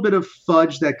there's a little bit of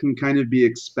fudge that can kind of be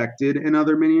expected in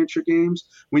other miniature games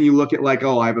when you look at like,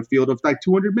 oh, I have a field of like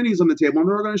 200 minis on the table and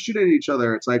they're all going to shoot at each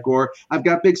other. It's like, or I've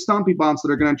got big stompy bombs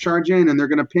that are going to charge in and they're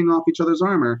going to ping off each other's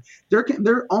armor.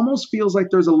 There almost feels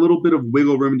like there's a little bit of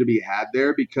wiggle room to be had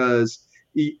there because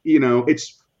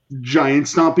it's giant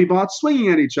stompy bots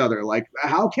swinging at each other. Like,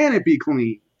 how can it be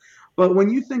clean? But when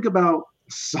you think about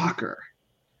soccer,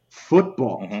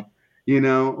 football,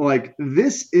 like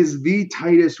this is the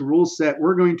tightest rule set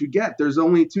we're going to get. There's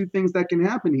only two things that can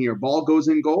happen here: ball goes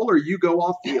in goal or you go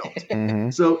off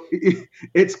field. So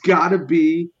it's gotta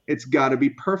be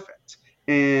perfect.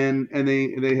 And they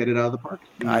hit it out of the park.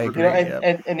 I agree.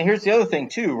 And here's the other thing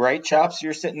too, right? Chops,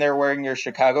 you're sitting there wearing your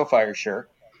Chicago Fire shirt.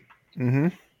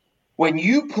 When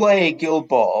you play Guild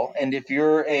Ball, and if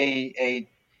you're a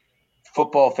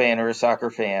football fan or a soccer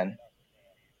fan,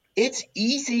 it's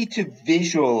easy to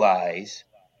visualize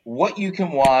what you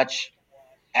can watch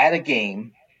at a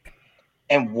game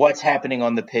and what's happening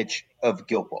on the pitch of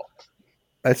Guild Ball.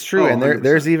 That's true. And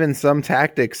there's even some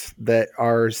tactics that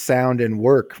are sound and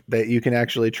work that you can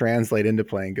actually translate into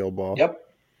playing Guild Ball.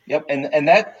 Yep. And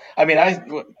that, I mean, I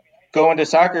go into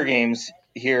soccer games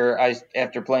here.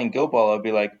 After playing Guild Ball, I'd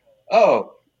be like,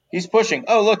 oh, he's pushing.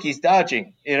 Oh, look, he's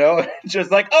dodging. Just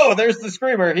like, oh, there's the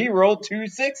screamer. He rolled 2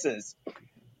 6s.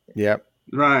 Yep.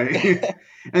 Right.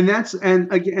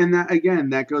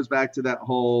 that goes back to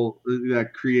that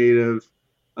creative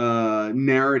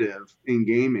narrative in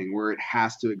gaming where it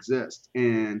has to exist.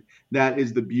 And that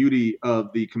is the beauty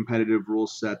of the competitive rule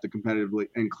set, the competitive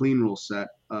and clean rule set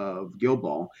of Guild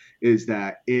Ball, is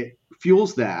that it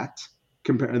fuels that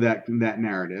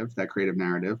narrative, that creative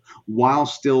narrative, while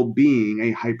still being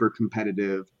a hyper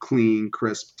competitive, clean,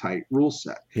 crisp, tight rule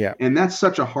set. Yeah. And that's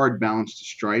such a hard balance to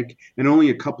strike. And only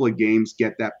a couple of games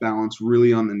get that balance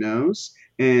really on the nose.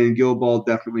 And Guild Ball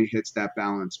definitely hits that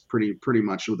balance pretty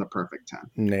much with a perfect 10.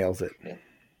 Nails it. Yeah.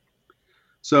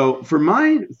 So for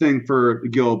my thing for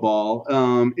Guild Ball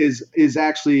is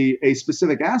actually a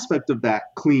specific aspect of that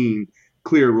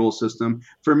clear rule system.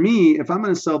 For me, if I'm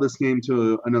going to sell this game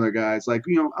to another guy, it's like,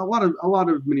 a lot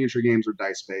of miniature games are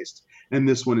dice based, and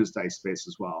this one is dice based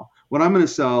as well. What I'm going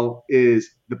to sell is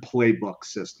the playbook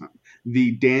system,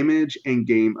 the damage and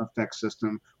game effect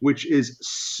system, which is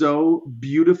so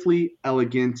beautifully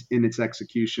elegant in its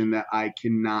execution that I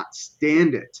cannot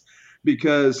stand it.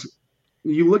 Because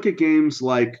you look at games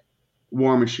like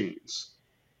War Machines,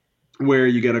 where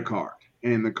you get a card,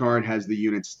 and the card has the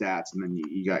unit stats, and then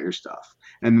you got your stuff.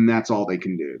 And then that's all they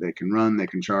can do. They can run, they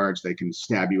can charge, they can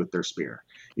stab you with their spear.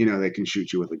 They can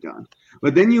shoot you with a gun.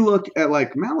 But then you look at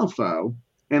like Malifaux,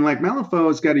 and like Malifaux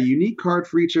has got a unique card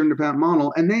for each independent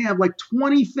model, and they have like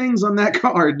 20 things on that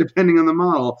card, depending on the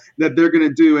model, that they're going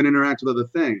to do and interact with other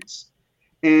things.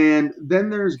 And then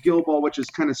there's Guild Ball, which is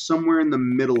kind of somewhere in the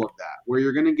middle of that, where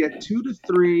you're going to get 2 to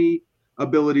 3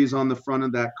 abilities on the front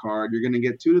of that card. You're going to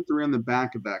get 2 to 3 on the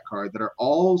back of that card that are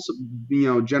all,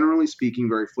 generally speaking,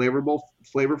 very flavorful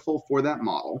for that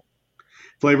model,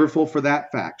 flavorful for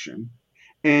that faction.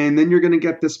 And then you're going to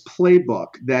get this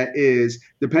playbook that is,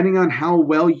 depending on how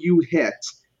well you hit,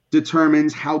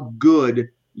 determines how good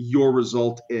your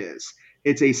result is.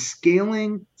 It's a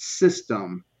scaling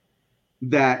system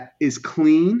that is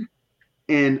clean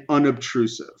and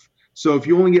unobtrusive. So if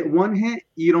you only get 1 hit,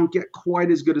 you don't get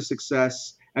quite as good a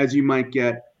success as you might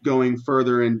get going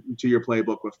further into your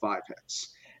playbook with 5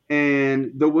 hits.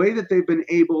 And the way that they've been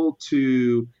able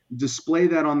to display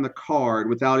that on the card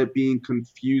without it being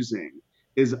confusing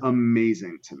is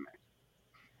amazing to me.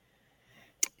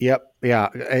 Yep. Yeah.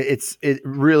 It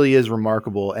really is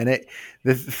remarkable. And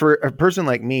for a person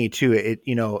like me too,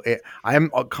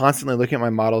 I'm constantly looking at my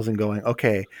models and going,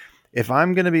 okay, if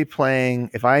I'm going to be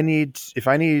playing, if I need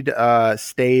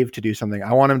Stave to do something,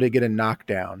 I want him to get a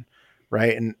knockdown,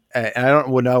 right? And I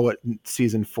don't know what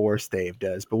season 4 Stave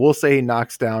does, but we'll say he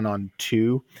knocks down on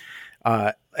 2,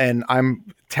 and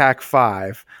I'm tack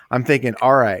 5. I'm thinking,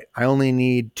 all right, I only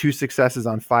need 2 successes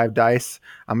on 5 dice.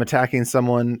 I'm attacking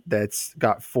someone that's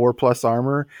got 4+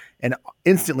 armor, and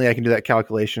instantly I can do that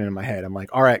calculation in my head. I'm like,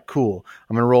 all right, cool.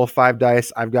 I'm going to roll 5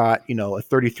 dice. I've got, a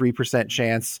 33%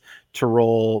 chance to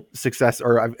roll success,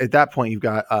 or at that point you've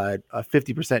got a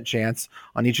 50% chance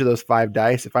on each of those 5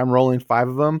 dice. If I'm rolling 5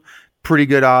 of them, pretty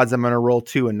good odds I'm going to roll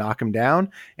 2 and knock him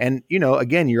down. And,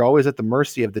 again, you're always at the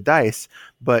mercy of the dice,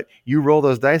 but you roll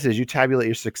those dice as you tabulate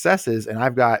your successes. And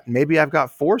I've got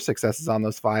 4 successes on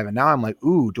those 5. And now I'm like,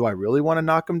 ooh, do I really want to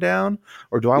knock him down?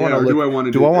 Or do I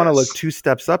want to look 2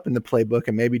 steps up in the playbook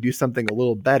and maybe do something a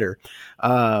little better?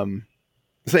 So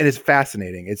it is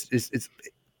fascinating. It's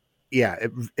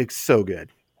so good.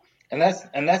 And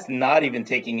that's not even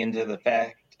taking into the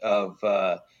fact of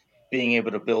being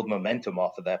able to build momentum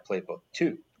off of that playbook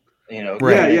too.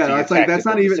 Right. Yeah. It's like that's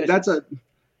not even that's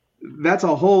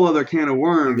a whole other can of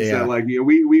worms that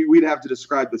we'd have to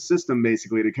describe the system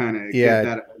basically to kind of get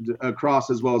that across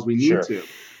as well as we need to.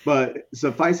 But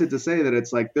suffice it to say that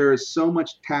it's like there is so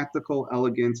much tactical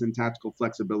elegance and tactical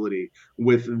flexibility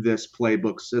with this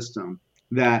playbook system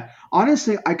that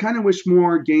honestly I kind of wish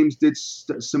more games did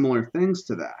similar things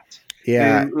to that.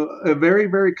 Yeah. And a very,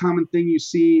 very common thing you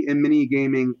see in mini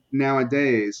gaming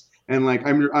nowadays, and like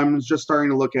I'm just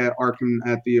starting to look at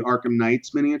the Arkham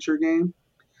Knights miniature game.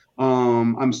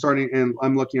 I'm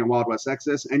looking at Wild West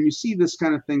Exodus, and you see this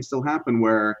kind of thing still happen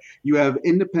where you have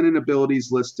independent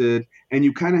abilities listed, and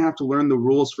you kind of have to learn the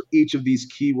rules for each of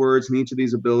these keywords and each of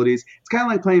these abilities. It's kind of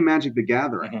like playing Magic the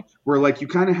Gathering, where like you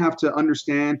kind of have to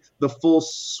understand the full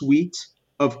suite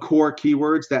of core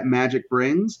keywords that Magic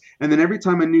brings, and then every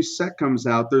time a new set comes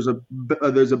out, there's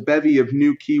a bevy of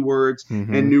new keywords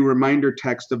and new reminder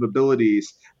text of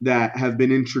abilities that have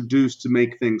been introduced to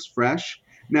make things fresh.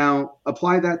 Now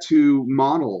apply that to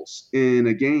models in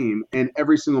a game, and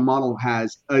every single model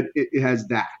has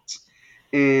that,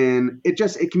 and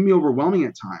it can be overwhelming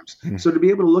at times. So to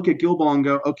be able to look at Guild Ball and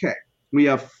go, okay, we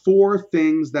have 4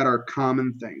 things that are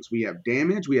common things. We have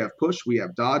damage, we have push, we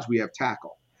have dodge, we have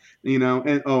tackle. And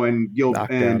guild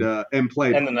knockdown. And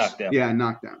play and the knockdown. Yeah,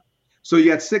 knockdown. So you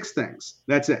got 6 things.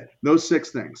 That's it. Those 6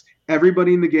 things.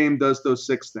 Everybody in the game does those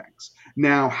 6 things.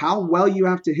 Now, how well you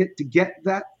have to hit to get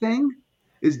that thing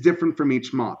is different from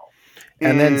each model.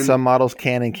 And then some models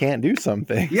can and can't do some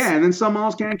things. Yeah, and then some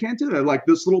models can and can't do that. Like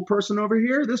this little person over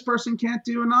here, this person can't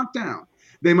do a knockdown.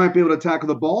 They might be able to tackle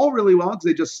the ball really well because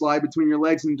they just slide between your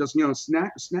legs and just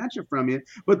snatch it from you,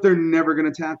 but they're never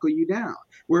going to tackle you down.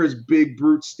 Whereas big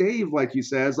brute Stave, like you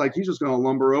says, like he's just going to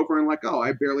lumber over and like, oh,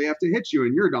 I barely have to hit you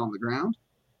and you're on the ground.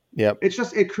 Yep.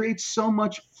 It creates so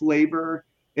much flavor.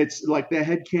 It's like the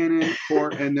headcanon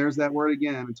and there's that word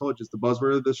again. I told you it's the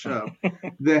buzzword of the show.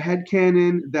 The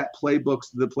headcanon that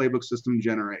the playbook system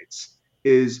generates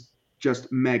is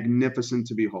just magnificent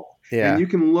to behold. Yeah. And you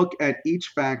can look at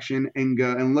each faction and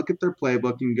go and look at their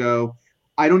playbook and go,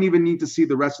 I don't even need to see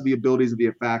the rest of the abilities of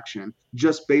the faction.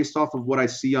 Just based off of what I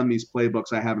see on these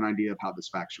playbooks, I have an idea of how this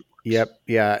faction works. Yep.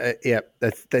 Yeah. Yep.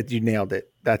 You nailed it.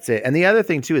 That's it. And the other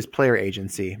thing too is player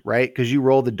agency, right? Because you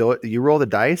roll the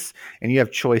dice and you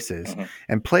have choices.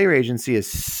 And player agency is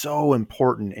so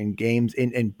important in games,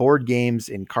 in board games,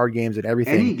 in card games, and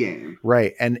everything. Any game,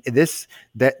 right? And this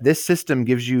system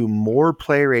gives you more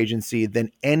player agency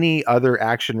than any other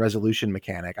action resolution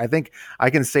mechanic. I think I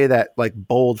can say that like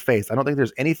bold face. I don't think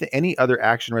there's any other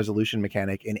action resolution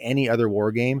mechanic in any other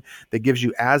war game that gives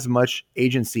you as much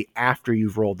agency after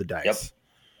you've rolled the dice.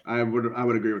 Yep. I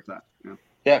would agree with that.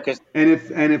 Yeah, because and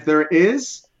if there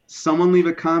is, someone leave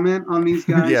a comment on these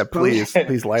guys. Yeah, please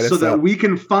light us up so that we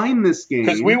can find this game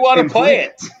because we want to play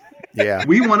it. Yeah,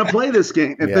 we want to play this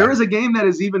game. If there is a game that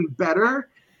is even better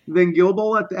than Guild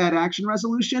Ball at action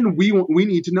resolution, we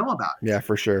need to know about it. Yeah,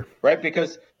 for sure. Right,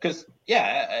 because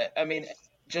I mean,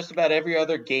 just about every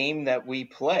other game that we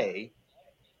play,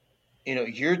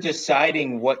 you're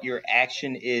deciding what your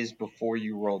action is before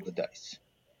you roll the dice.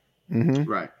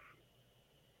 Right.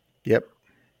 Yep. $100%.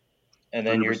 And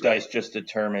then your dice just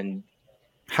determine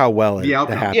how well it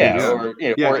happens. Or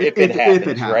if it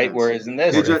happens, right? Whereas in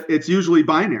this, it's usually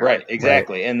binary. Right,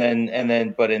 exactly. Right. And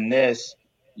then, but in this,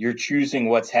 you're choosing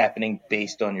what's happening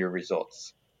based on your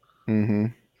results.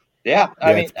 Yeah,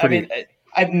 I mean,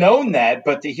 I've known that,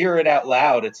 but to hear it out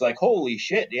loud, it's like, holy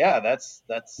shit! Yeah, that's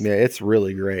it's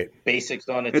really great. Basics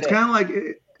on it. It's kind of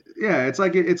like. Yeah, it's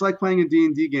like playing a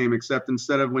D&D game, except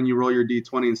instead of when you roll your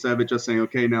D20, instead of it just saying,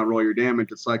 okay, now roll your damage,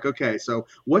 it's like, okay, so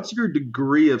what's your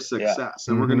degree of success?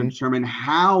 And we're going to determine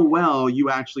how well you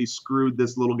actually screwed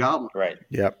this little goblin. Right.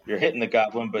 Yep. You're hitting the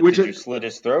goblin, but did you slit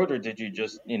his throat or did you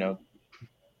just,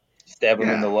 stab him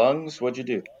in the lungs? What'd you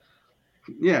do?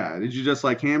 Yeah. Did you just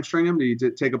like hamstring him? Did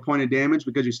you take a point of damage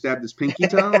because you stabbed his pinky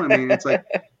toe? I mean, it's like...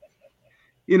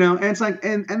 And it's like,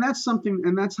 and that's something,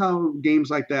 and that's how games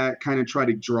like that kind of try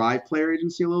to drive player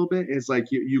agency a little bit. It's like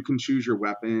you can choose your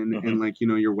weapon, Mhm. and like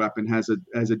your weapon has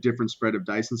a different spread of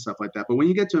dice and stuff like that. But when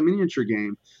you get to a miniature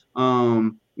game,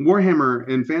 Warhammer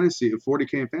and Fantasy,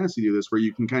 40K and Fantasy do this, where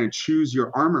you can kind of choose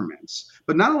your armaments.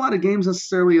 But not a lot of games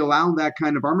necessarily allow that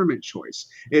kind of armament choice.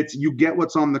 It's you get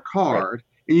what's on the Right. card,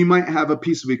 and you might have a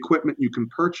piece of equipment you can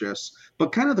purchase,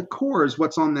 but kind of the core is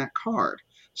what's on that card.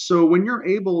 So when you're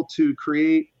able to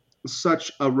create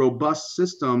such a robust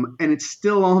system and it's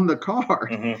still on the card,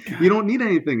 Mhm. you don't need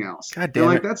anything else. God And damn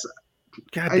like it.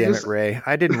 God damn it, Ray.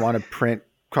 I didn't want to print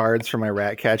cards for my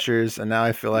rat catchers, and now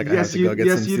I feel like I have to go get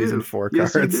some season 4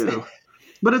 yes you cards. do.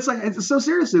 But it's like, so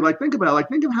seriously, like think about it. Like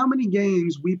think of how many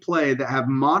games we play that have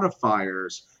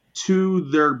modifiers to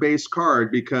their base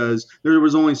card because there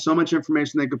was only so much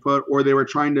information they could put, or they were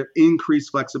trying to increase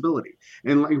flexibility.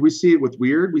 And like we see it with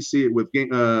Weird, we see it with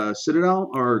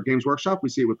Citadel or Games Workshop, we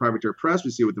see it with Privateer Press,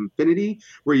 we see it with Infinity,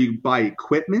 where you buy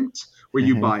equipment, where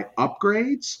you buy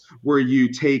upgrades, where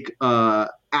you take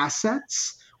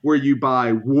assets, where you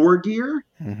buy war gear.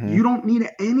 You don't need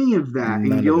any of that in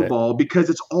None of Guild it. Ball because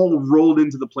it's all rolled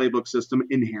into the playbook system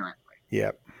inherently.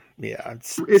 Yep. Yeah,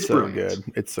 It's so brilliant. good.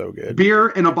 It's so good. Beer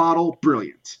in a bottle,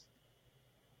 brilliant.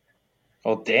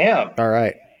 Oh, damn. All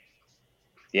right.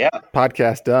 Yeah.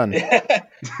 Podcast done.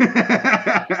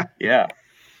 Yeah.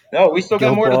 No, we still got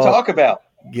Guild more to Ball. talk about.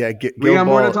 Yeah, We Guild got Ball.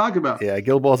 more to talk about. Yeah,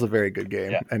 Guild Ball's a very good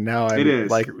game, Yeah. and now It I'm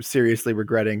is. like seriously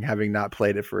regretting having not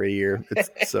played it for a year.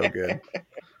 It's so good.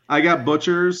 I got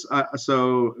Butchers.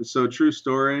 So true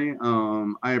story.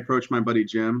 I approached my buddy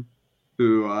Jim,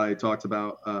 who I talked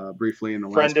about briefly in the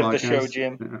Friend last of the podcast. show,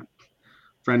 Jim.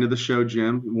 Friend of the show,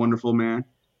 Jim. Wonderful man.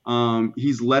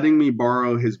 He's letting me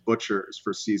borrow his Butchers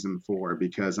for season 4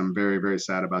 because I'm very, very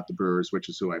sad about the Brewers, which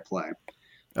is who I play.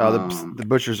 Oh, the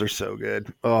Butchers are so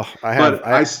good. Oh,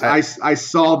 I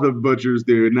saw the Butchers,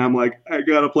 dude, and I'm like, I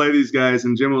gotta play these guys.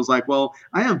 And Jim was like, well,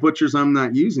 I have Butchers I'm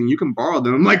not using. You can borrow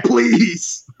them. I'm like,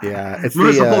 please. Yeah, it's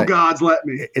merciful gods, let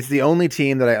me. It's the only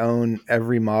team that I own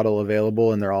every model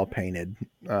available, and they're all painted.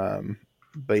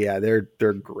 But yeah,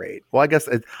 they're great. Well, I guess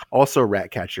it's also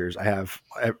rat catchers. I have,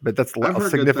 but that's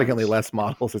significantly less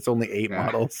models. It's only 8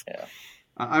 models. Yeah.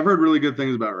 I've heard really good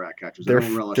things about rat catchers. They're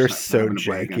so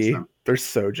janky. They're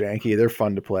so janky. They're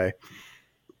fun to play.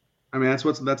 I mean, that's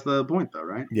the point, though,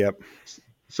 right? Yep.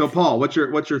 So, Paul, what's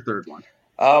your third one?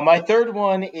 My third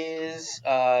one is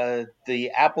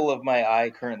the apple of my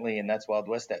eye currently, and that's Wild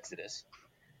West Exodus.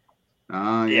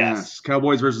 Yes.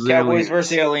 Cowboys versus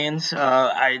Aliens.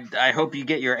 I hope you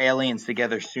get your aliens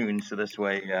together soon, so this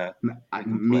way.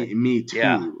 Me too.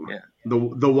 Yeah.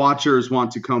 The watchers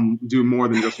want to come do more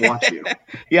than just watch you.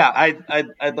 Yeah,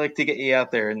 I'd like to get you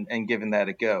out there and giving that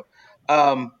a go.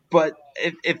 But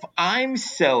if I'm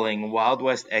selling Wild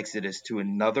West Exodus to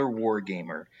another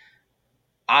wargamer,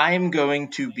 I'm going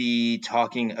to be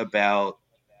talking about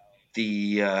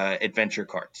the adventure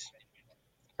cards.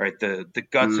 Right, the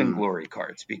Guts and Glory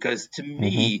cards, because to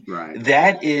me,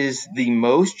 that is the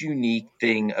most unique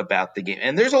thing about the game.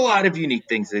 And there's a lot of unique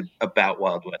things about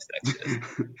Wild West Exodus.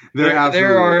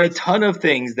 there are a ton of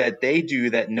things that they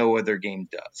do that no other game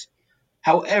does.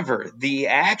 However, the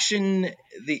action,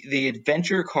 the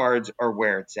adventure cards are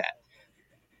where it's at.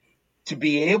 To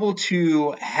be able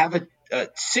to have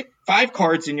 5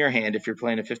 cards in your hand if you're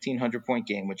playing a 1,500 point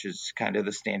game, which is kind of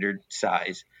the standard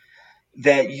size,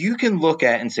 that you can look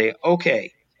at and say,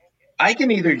 okay, I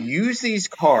can either use these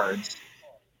cards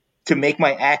to make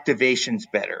my activations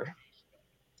better,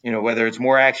 whether it's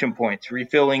more action points,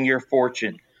 refilling your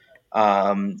fortune,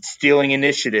 stealing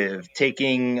initiative,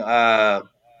 taking linking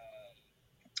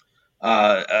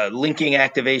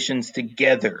activations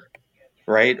together,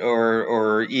 right?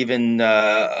 Or even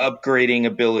upgrading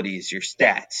abilities, your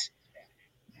stats.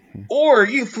 Or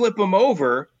you flip them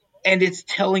over and it's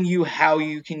telling you how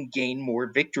you can gain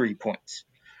more victory points,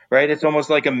 right? It's almost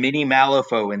like a mini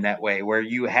Malifaux in that way, where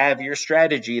you have your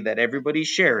strategy that everybody's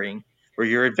sharing, or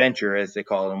your adventure, as they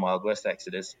call it in Wild West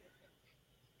Exodus.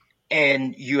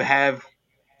 And you have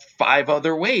 5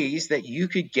 other ways that you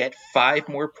could get 5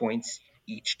 more points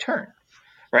each turn,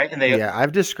 right? And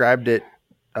I've described it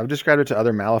to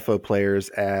other Malifaux players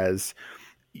as,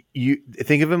 you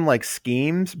think of them like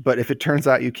schemes, but if it turns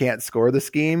out you can't score the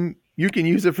scheme, you can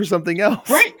use it for something else.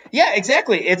 Right. Yeah,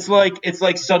 exactly. It's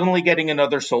like suddenly getting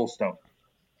another soul stone.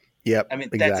 Yep. I mean,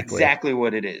 that's exactly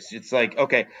what it is. It's like,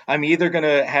 okay, I'm either going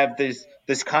to have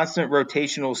this constant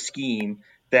rotational scheme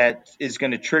that is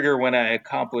going to trigger when I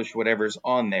accomplish whatever's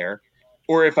on there,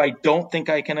 or if I don't think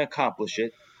I can accomplish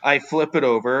it, I flip it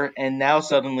over, and now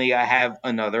suddenly I have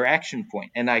another action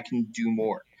point, and I can do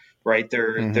more. right?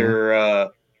 They're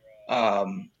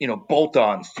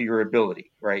bolt-ons to your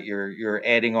ability, right? You're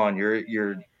adding on,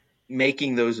 you're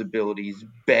making those abilities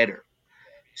better.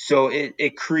 So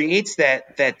it creates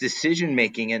that decision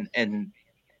making, and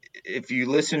if you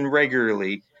listen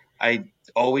regularly, I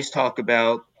always talk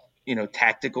about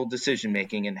tactical decision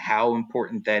making and how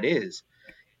important that is,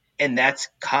 and that's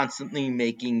constantly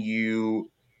making you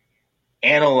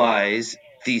analyze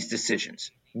these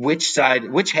decisions. Which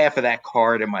half of that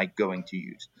card am I going to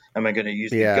use? Am I going to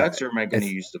use the guts, or am I going to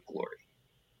use the glory?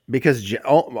 Because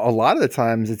a lot of the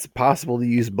times it's possible to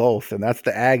use both, and that's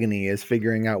the agony, is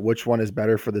figuring out which one is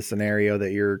better for the scenario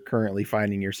that you're currently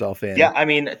finding yourself in. Yeah, I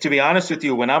mean, to be honest with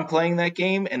you, when I'm playing that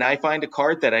game and I find a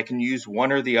card that I can use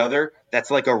one or the other,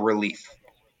 that's like a relief.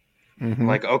 Mm-hmm.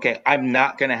 Like, okay, I'm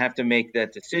not going to have to make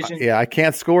that decision. I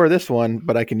can't score this one,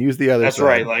 but I can use the other. That's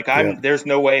side. Right. Like there's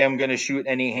no way I'm going to shoot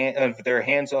any of their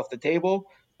hands off the table,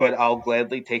 but I'll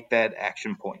gladly take that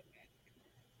action point.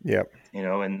 Yep.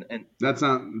 And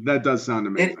that does sound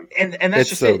amazing. And that's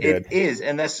just so good. It is,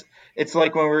 and it's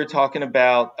like when we were talking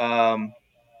about God,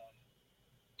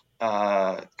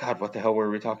 what the hell were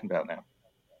we talking about now?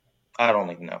 I don't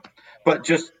even know. But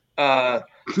just that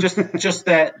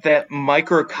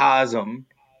microcosm,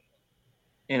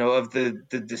 of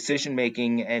the decision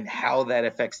making and how that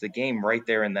affects the game right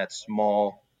there in that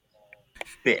small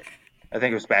bit. I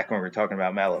think it was back when we were talking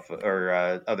about Malif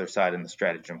or other side in the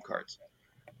stratagem cards.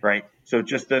 Right. So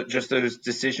just those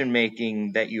decision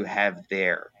making that you have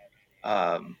there,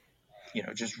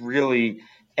 just really,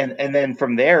 and then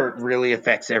from there it really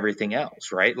affects everything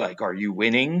else, right? Like, are you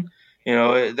winning?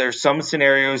 There's some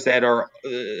scenarios that are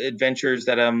adventures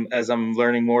that as I'm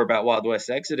learning more about Wild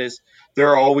West Exodus,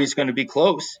 they're always going to be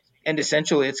close, and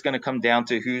essentially it's going to come down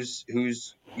to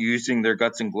who's using their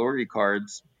guts and glory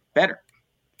cards better.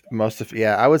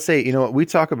 I would say, we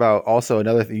talk about also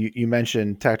another thing. You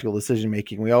mentioned tactical decision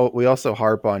making. We also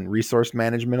harp on resource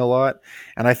management a lot,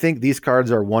 and I think these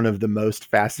cards are one of the most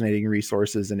fascinating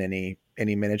resources in any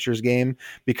miniatures game,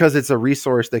 because it's a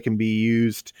resource that can be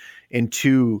used in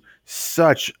two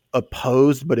such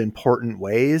opposed but important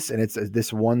ways, and it's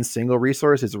this one single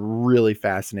resource. It's a really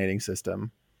fascinating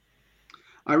system.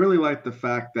 I really like the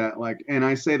fact that, and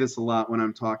I say this a lot when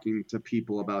I'm talking to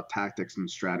people about tactics and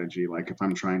strategy, like if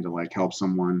I'm trying to help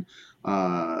someone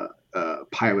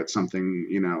pilot something,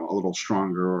 a little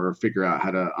stronger, or figure out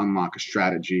how to unlock a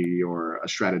strategy or a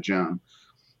stratagem,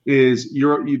 is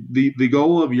the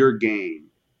goal of your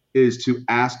game is to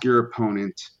ask your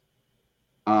opponent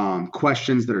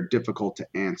questions that are difficult to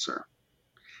answer.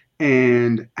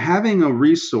 And having a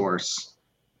resource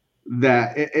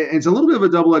that it's a little bit of a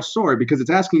double-edged sword, because it's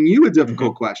asking you a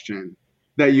difficult question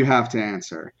that you have to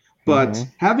answer. But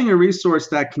having a resource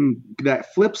that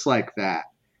flips like that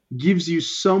gives you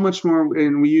so much more,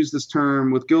 and we use this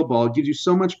term with Guild Ball, it gives you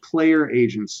so much player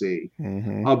agency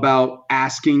about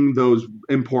asking those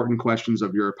important questions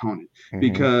of your opponent,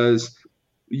 because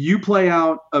you play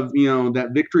out of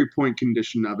that victory point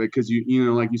condition of it, because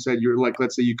like you said, you're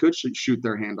let's say you could shoot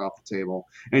their hand off the table,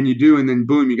 and you do, and then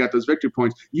boom, you got those victory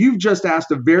points. You've just asked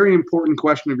a very important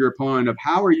question of your opponent of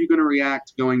how are you going to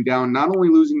react going down, not only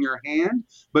losing your hand,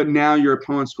 but now your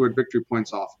opponent scored victory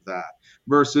points off of that.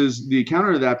 Versus the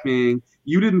counter to that being,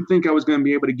 you didn't think I was going to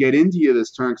be able to get into you this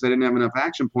turn because I didn't have enough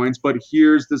action points, but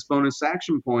here's this bonus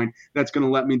action point that's going to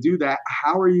let me do that.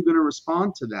 How are you going to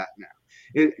respond to that now?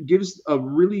 It gives a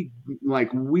really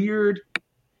weird,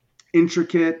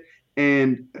 intricate,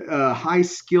 and high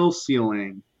skill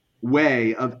ceiling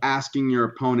way of asking your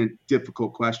opponent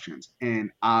difficult questions.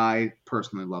 And I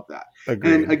personally love that.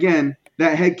 Agreed. And again,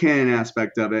 that headcanon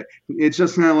aspect of it, it's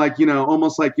just kind of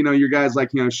almost your guys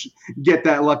get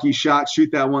that lucky shot, shoot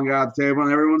that one guy at the table,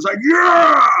 and everyone's like,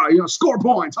 yeah, score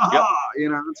points. Aha!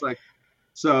 Yep. It's like,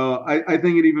 so I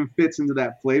think it even fits into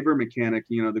that flavor mechanic,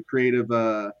 the creative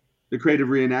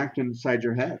reenactment inside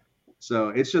your head. So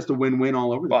it's just a win-win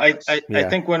all over the place. I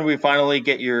think when we finally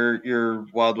get your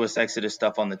Wild West Exodus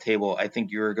stuff on the table, I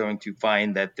think you're going to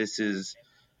find that this is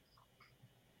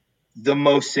the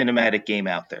most cinematic game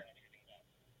out there.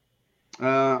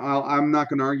 I'm not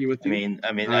going to argue with you. I'm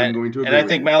going to agree. And I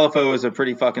think Malifaux is a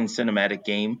pretty fucking cinematic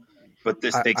game, but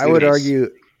this takes. I would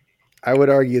argue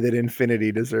that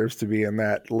Infinity deserves to be in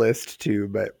that list too,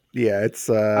 but yeah, it's.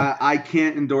 I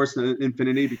can't endorse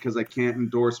Infinity because I can't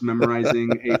endorse memorizing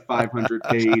a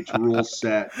 500-page rule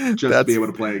set just to be able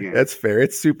to play a game. That's fair.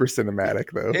 It's super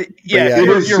cinematic though.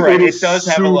 You're right. It does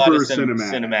have a lot of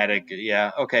cinematic.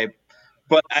 Yeah, okay,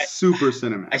 but super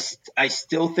cinematic. I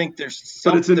still think there's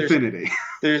but it's infinity.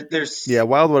 There's Yeah,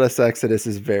 Wild West Exodus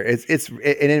is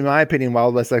and in my opinion,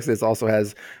 Wild West Exodus also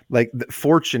has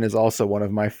fortune is also one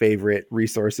of my favorite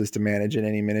resources to manage in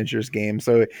any miniatures game.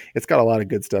 So it's got a lot of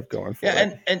good stuff going for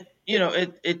it. And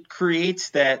it creates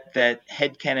that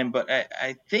headcanon, but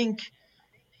I think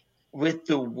with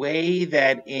the way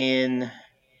that I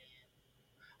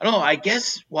don't know, I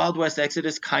guess Wild West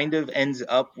Exodus kind of ends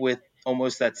up with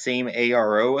almost that same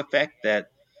ARO effect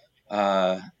that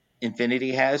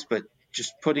Infinity has, but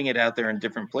just putting it out there in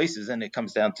different places, and it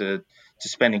comes down to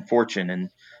spending fortune and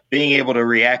being able to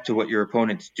react to what your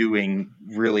opponent's doing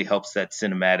really helps that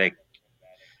cinematic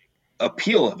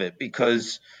appeal of it,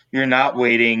 because you're not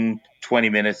waiting 20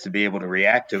 minutes to be able to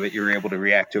react to it. You're able to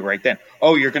react to it right then.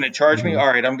 Oh, you're going to charge me? All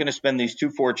right, I'm going to spend these 2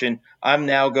 fortune. I'm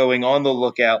now going on the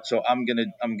lookout, so I'm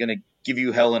going to give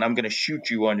you hell, and I'm going to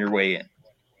shoot you on your way in.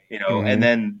 And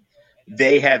then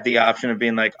they have the option of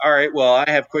being like, all right, well, I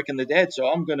have Quicken the Dead,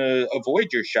 so I'm going to avoid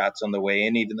your shots on the way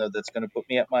in, even though that's going to put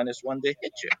me at -1 to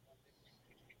hit you.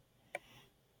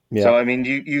 Yeah. So, I mean,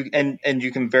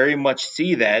 you can very much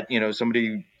see that,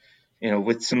 somebody,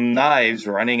 with some knives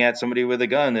running at somebody with a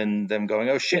gun and them going,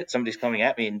 oh shit, somebody's coming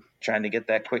at me, and trying to get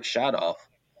that quick shot off.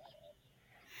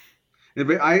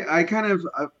 I kind of,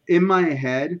 in my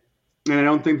head, and I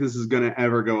don't think this is going to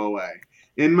ever go away,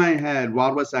 in my head,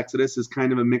 Wild West Exodus is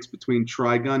kind of a mix between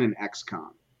Trigun and XCOM.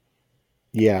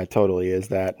 Yeah, it totally is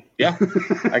that. Yeah,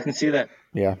 I can see that.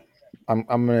 Yeah,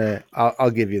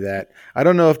 I'll give you that. I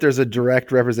don't know if there's a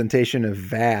direct representation of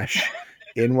Vash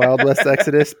in Wild West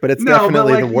Exodus, but it's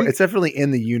definitely it's definitely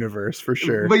in the universe for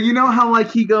sure. But you know how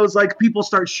he goes, people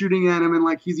start shooting at him,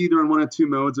 and he's either in one of 2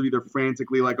 modes of either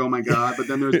frantically oh my god, but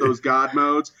then there's those god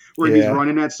modes where he's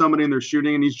running at somebody and they're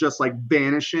shooting and he's just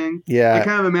vanishing. Yeah, I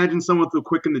kind of imagine someone with the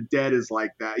Quicken the Dead is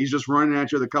like that. He's just running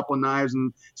at you with a couple of knives,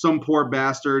 and some poor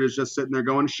bastard is just sitting there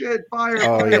going, shit, fire,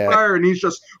 fire, and he's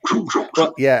just.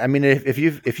 Well, yeah, I mean, if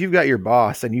you've got your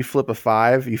boss and you flip a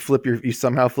 5, you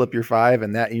somehow flip your 5,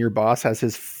 and your boss has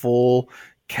his full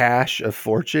cache of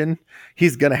fortune,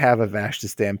 he's gonna have a Vash to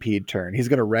Stampede turn. He's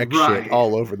gonna wreck shit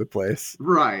all over the place.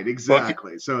 Right,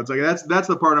 exactly. So it's that's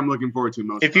the part I'm looking forward to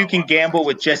most. If you can gamble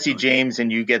with Jesse James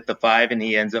and you get the 5 and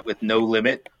he ends up with no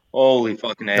limit, holy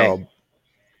fucking A. Oh,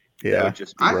 yeah.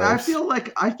 I feel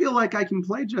like I can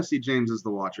play Jesse James as the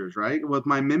Watchers, right? With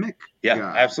my Mimic. Yeah,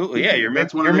 guy. Absolutely. Yeah, your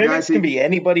Mimics can be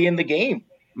anybody in the game,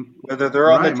 whether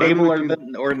they're on the table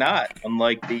or not.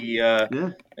 Unlike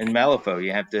the in Malifaux,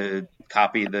 you have to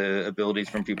copy the abilities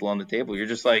from people on the table. You're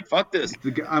just like, fuck this.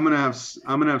 I'm gonna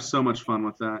have so much fun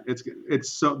with that.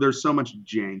 It's so there's so much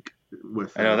jank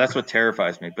with. I know that's what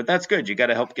terrifies me, but that's good. You got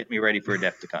to help get me ready for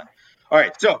Adepticon. All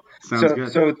right, so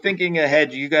thinking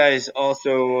ahead, you guys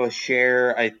also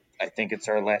share. I think it's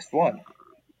our last one.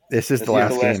 This is the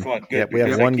last game. One. Good, yep, we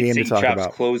have one game to talk Chops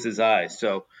about. Close his eyes,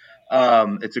 so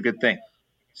it's a good thing.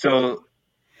 So,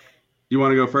 you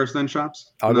want to go first, then,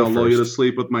 Chops? I'll lull you to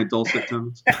sleep with my dulcet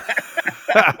tones.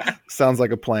 Sounds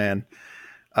like a plan.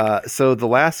 So the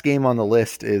last game on the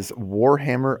list is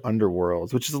Warhammer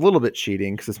Underworlds, which is a little bit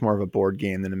cheating because it's more of a board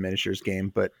game than a miniatures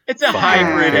game, but it's a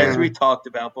hybrid, as we talked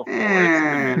about before.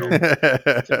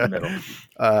 It's in the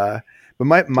middle. But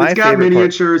my it's got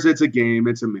miniatures. It's a game.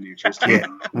 It's a miniatures game. Yeah,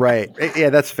 right. Yeah,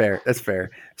 that's fair.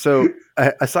 So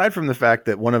aside from the fact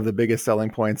that one of the biggest selling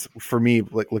points for me,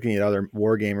 looking at other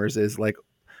war gamers, is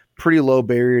pretty low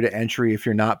barrier to entry if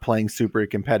you're not playing super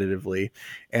competitively,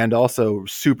 and also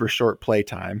super short play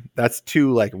time. That's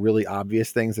 2 really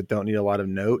obvious things that don't need a lot of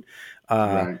note.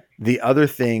 Right. The other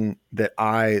thing that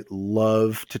I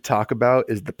love to talk about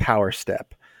is the power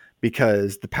step,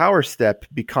 because the power step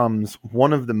becomes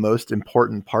one of the most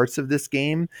important parts of this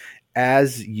game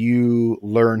as you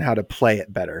learn how to play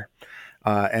it better.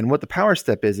 And what the power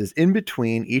step is in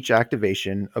between each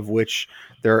activation, of which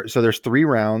there's 3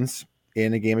 rounds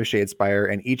in a game of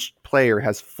Shadespire, and each player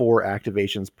has 4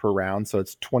 activations per round, so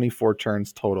it's 24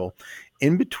 turns total.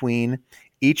 In between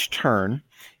each turn,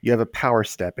 you have a power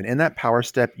step, and in that power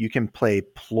step, you can play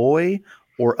ploy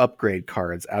or upgrade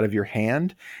cards out of your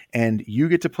hand, and you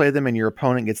get to play them, and your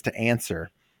opponent gets to answer.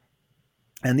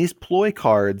 And these ploy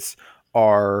cards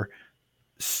are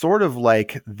sort of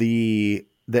like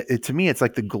to me, it's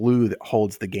like the glue that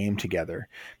holds the game together,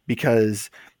 because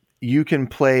you can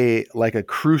play a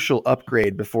crucial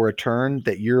upgrade before a turn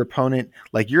that your opponent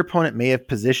may have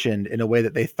positioned in a way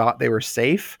that they thought they were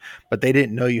safe, but they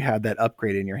didn't know you had that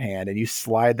upgrade in your hand, and you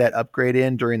slide that upgrade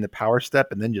in during the power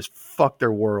step and then just fuck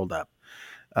their world up.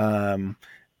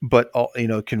 But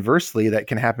conversely, that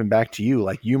can happen back to you.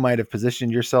 Like you might have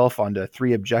positioned yourself onto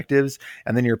 3 objectives,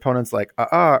 and then your opponent's like,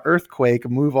 earthquake,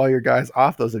 move all your guys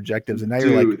off those objectives, and now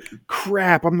you're like,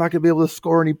 crap, I'm not gonna be able to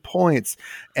score any points.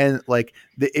 And like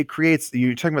it creates,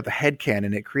 you're talking about the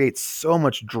headcanon, it creates so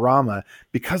much drama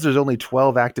because there's only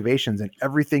 12 activations, and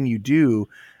everything you do.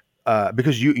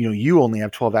 Because you only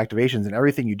have 12 activations and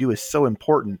everything you do is so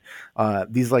important.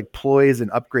 These like ploys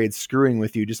and upgrades screwing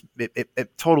with you, just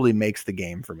it totally makes the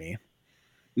game for me.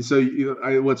 So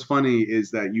what's funny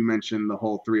is that you mentioned the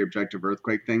whole 3 objective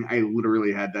earthquake thing. I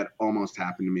literally had that almost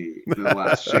happen to me in the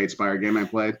last Shadespire game I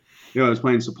played. I was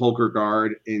playing Sepulchre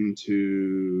Guard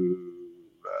into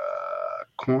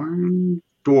Khorne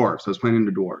Dwarves. I was playing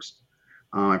into Dwarves.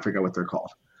 I forget what they're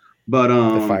called. But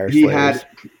he had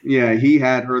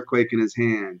earthquake in his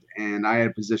hand, and I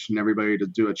had positioned everybody to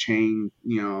do a chain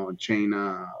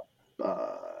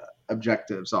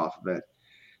objectives off of it,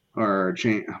 or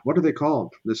chain. What are they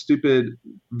called? The stupid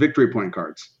victory point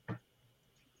cards.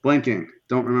 Blanking,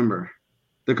 don't remember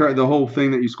the whole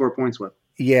thing that you score points with.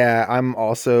 Yeah, I'm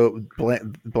also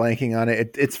blanking on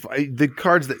it. It's the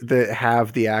cards that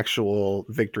have the actual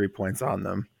victory points on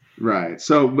them. Right.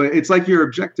 So, but it's like your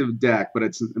objective deck, but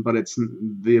it's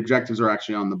the objectives are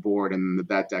actually on the board, and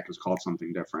that deck is called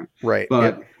something different. Right.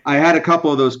 But yep. I had a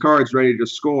couple of those cards ready to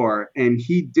score, and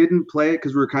he didn't play it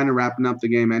because we were kind of wrapping up the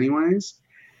game anyways.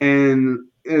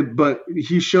 But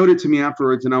he showed it to me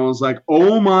afterwards, and I was like,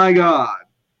 "Oh my god,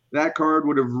 that card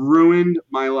would have ruined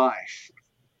my life."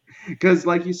 Because,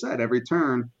 like you said, every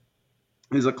turn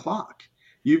is a clock.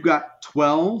 You've got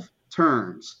 12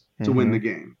 turns to win the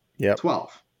game. Yep.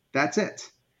 12. That's it.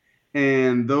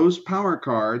 And those power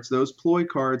cards, those ploy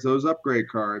cards, those upgrade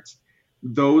cards,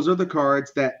 those are the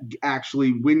cards that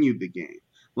actually win you the game.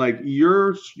 Like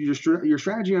your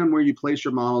strategy on where you place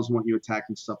your models and what you attack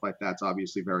and stuff like that's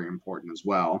obviously very important as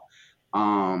well.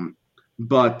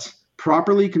 But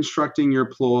properly constructing your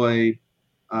ploy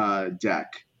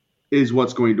deck is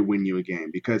what's going to win you a game,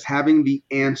 because having the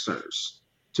answers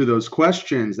to those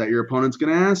questions that your opponent's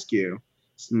going to ask you,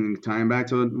 tying back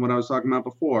to what I was talking about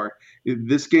before,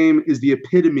 this game is the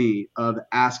epitome of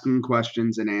asking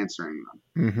questions and answering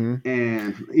them. Mm-hmm.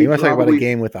 And you want to talk about a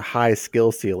game with a high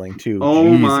skill ceiling too. Oh,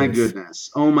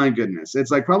 Jesus. My goodness. It's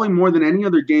like probably more than any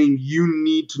other game, you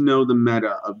need to know the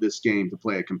meta of this game to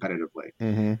play it competitively.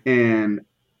 Mm-hmm. And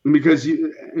because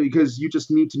you just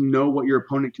need to know what your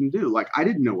opponent can do. Like, I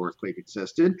didn't know Earthquake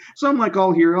existed, so I'm like,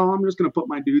 I'm just going to put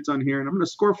my dudes on here and I'm going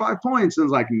to score 5 points. And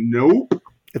it's like, nope.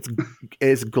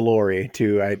 It's glory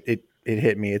too. It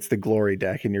hit me. It's the glory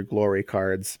deck, and your glory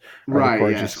cards are the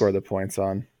cards you score the points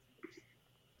on.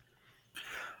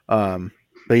 But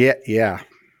yeah,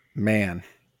 man,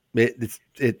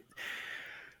 it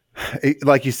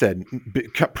like you said,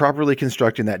 properly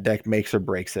constructing that deck makes or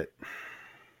breaks it.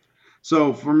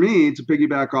 So for me, to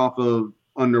piggyback off of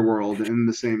Underworld in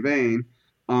the same vein,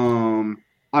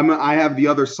 I have the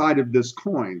other side of this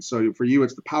coin. So for you,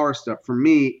 it's the power step. For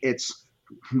me, it's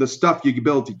the stuff you can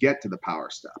build to get to the power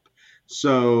step.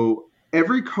 So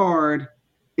every card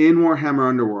in Warhammer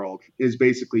Underworld is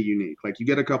basically unique. Like, you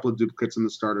get a couple of duplicates in the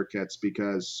starter kits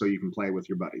so you can play with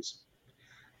your buddies.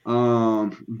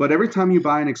 But every time you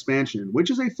buy an expansion, which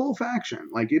is a full faction,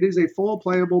 like it is a full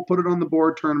playable, put it on the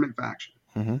board tournament faction.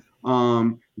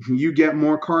 Mm-hmm. You get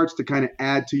more cards to kind of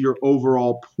add to your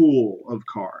overall pool of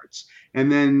cards.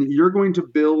 And then you're going to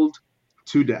build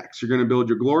 2 decks. You're going to build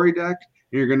your glory deck,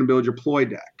 and you're going to build your ploy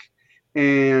deck.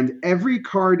 And every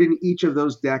card in each of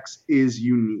those decks is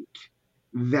unique.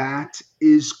 That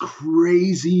is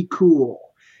crazy cool.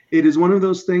 It is one of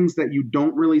those things that you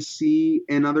don't really see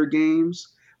in other games,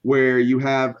 where you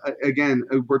have, again,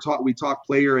 we talk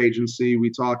player agency, we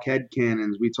talk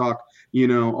headcanons, we talk,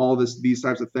 all these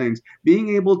types of things.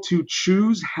 Being able to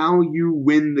choose how you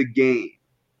win the game.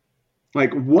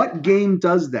 Like, what game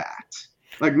does that?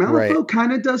 Like, Malifaux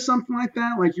kind of does something like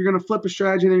that. Like, you're going to flip a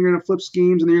strategy, and then you're going to flip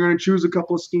schemes, and then you're going to choose a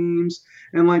couple of schemes.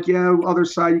 And, like, other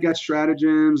side, you got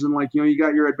stratagems, and, like, you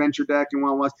got your adventure deck and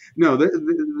what. No,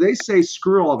 they say,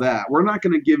 screw all that. We're not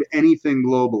going to give anything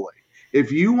globally.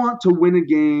 If you want to win a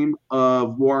game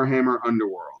of Warhammer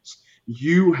Underworlds,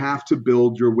 you have to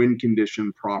build your win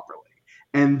condition properly.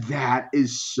 And that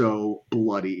is so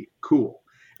bloody cool.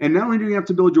 And not only do you have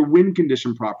to build your win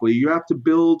condition properly, you have to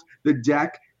build the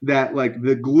deck that, like,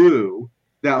 the glue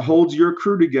that holds your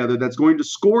crew together that's going to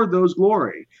score those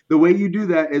glory. The way you do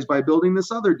that is by building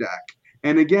this other deck.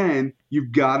 And again,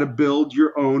 you've got to build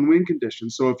your own win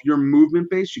condition. So if you're movement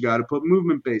based, you got to put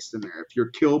movement based in there. If you're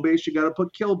kill based, you got to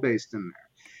put kill based in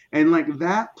there. And, like,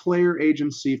 that player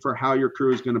agency for how your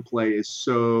crew is going to play is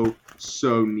so,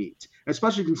 so neat.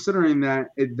 especially considering that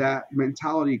that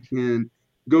mentality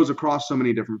goes across so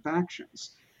many different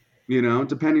factions.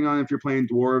 Depending on if you're playing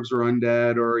dwarves or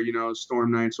undead or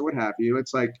storm knights or what have you,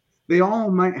 it's like they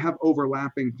all might have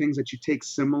overlapping things that you take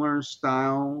similar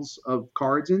styles of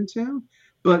cards into,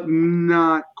 but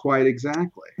not quite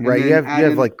exactly. Right. And You then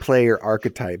have like player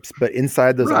archetypes, but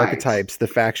inside those Right. archetypes, the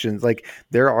factions, like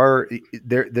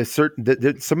there's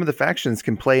certain some of the factions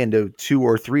can play into 2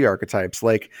 or 3 archetypes.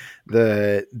 Like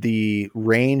the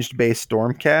ranged based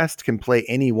Stormcast can play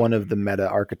any one of the meta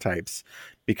archetypes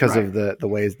because of the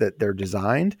ways that they're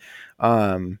designed.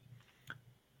 I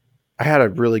had a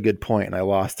really good point and I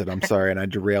lost it. I'm sorry, and I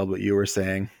derailed what you were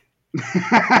saying.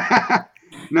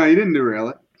 No, you didn't derail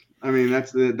it. I mean,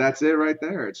 that's it right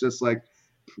there. It's just like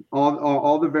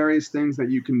all the various things that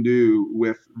you can do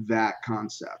with that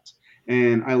concept.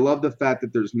 And I love the fact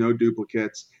that there's no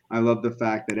duplicates. I love the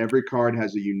fact that every card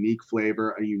has a unique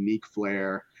flavor, a unique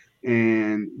flair,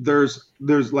 and there's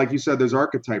like you said, there's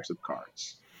archetypes of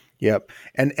cards. Yep.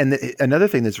 And another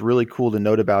thing that's really cool to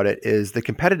note about it is the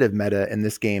competitive meta in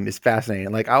this game is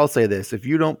fascinating. Like, I'll say this, if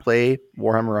you don't play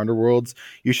Warhammer Underworlds,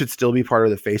 you should still be part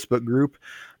of the Facebook group,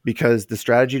 because the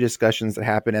strategy discussions that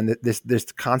happen and this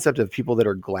concept of people that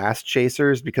are glass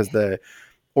chasers, because the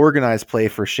organized play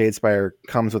for Shadespire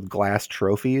comes with glass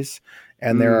trophies.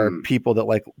 And there are people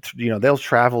that they'll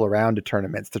travel around to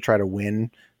tournaments to try to win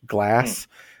glass.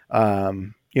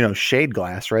 Shade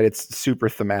glass, right? It's super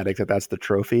thematic that's the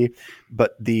trophy.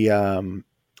 But the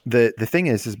thing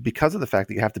is because of the fact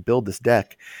that you have to build this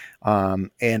deck,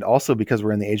 and also because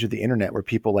we're in the age of the internet where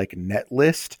people like net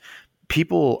list,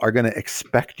 people are going to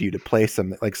expect you to play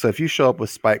something like, so if you show up with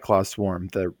Spikeclaw Swarm,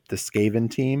 the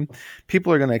Skaven team,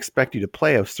 people are going to expect you to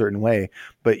play a certain way,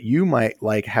 but you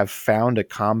might have found a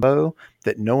combo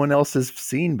that no one else has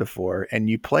seen before, and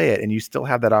you play it, and you still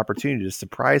have that opportunity to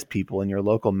surprise people in your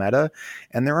local meta.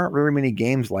 And there aren't very many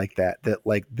games like that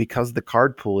because the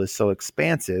card pool is so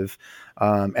expansive.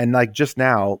 And just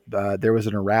now, there was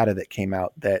an errata that came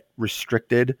out that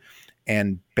restricted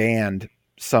and banned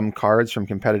some cards from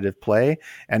competitive play,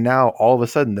 and now all of a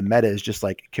sudden the meta is just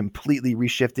completely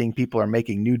reshifting. People are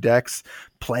making new decks,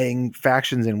 playing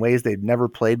factions in ways they've never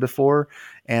played before,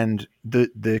 and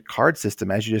the card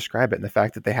system as you describe it, and the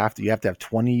fact that you have to have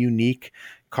 20 unique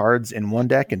cards in one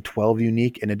deck and 12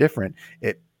 unique in a different,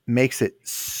 it makes it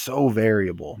so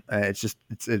variable. It's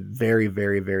a very,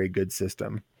 very, very good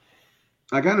system.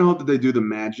 I kind of hope that they do the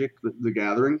Magic the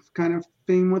Gathering kind of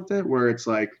thing with it, where it's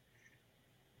like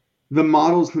the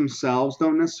models themselves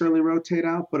don't necessarily rotate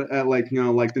out, but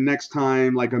the next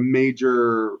time a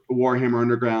major Warhammer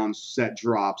Underground set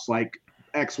drops,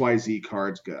 XYZ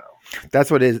cards go.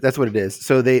 That's what it is.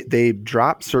 So they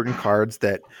drop certain cards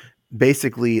that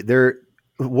basically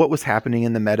what was happening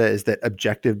in the meta is that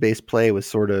objective based play was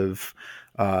sort of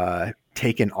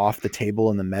taken off the table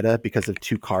in the meta because of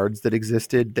 2 cards that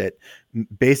existed that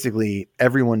basically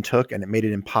everyone took, and it made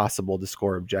it impossible to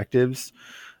score objectives.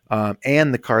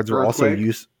 And the cards were also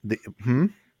used.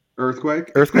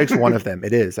 Earthquake? Earthquake's one of them.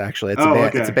 It is actually.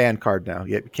 It's a banned card now.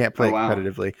 You can't play it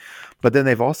competitively. But then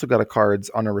they've also got cards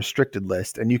on a restricted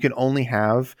list, and you can only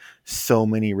have so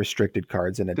many restricted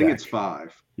cards in a deck. I think it's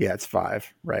 5. Yeah, it's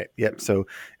 5. Right. Yep. So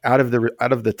out of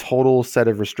the total set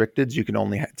of restricteds, you can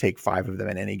only take 5 of them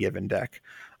in any given deck.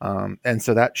 And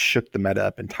so that shook the meta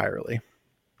up entirely.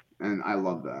 And I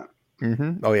love that.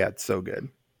 Mm-hmm. Oh yeah, it's so good.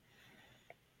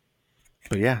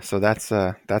 But yeah, so that's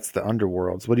the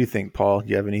Underworlds. What do you think, Paul? Do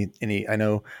you have any? I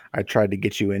know I tried to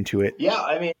get you into it. Yeah,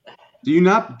 I mean, do you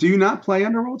not play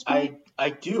Underworlds, Paul? I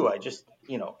do. I just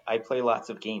I play lots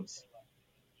of games.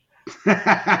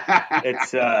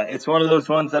 It's one of those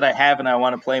ones that I have and I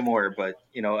want to play more, but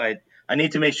I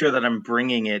need to make sure that I'm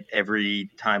bringing it every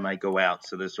time I go out.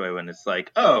 So this way, when it's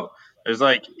there's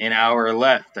an hour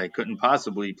left, I couldn't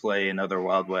possibly play another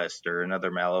Wild West or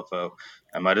another Malifaux.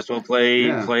 I might as well play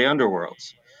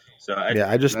Underworlds. So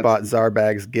I just bought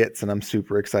Zarbag's Gits, and I'm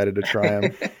super excited to try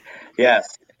them.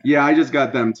 Yes. Yeah, I just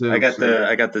got them too. I got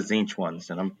the Tzeentch ones,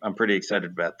 and I'm pretty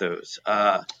excited about those.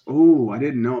 I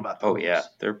didn't know about those. Oh yeah,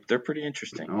 they're pretty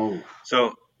interesting. Oh.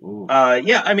 So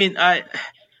yeah, I mean, like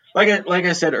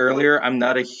I said earlier, I'm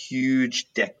not a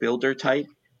huge deck builder type.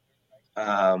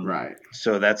 Right.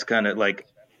 So that's kind of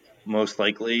most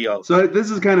likely. So this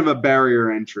is kind of a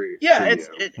barrier entry. Yeah, a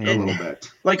little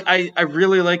bit. I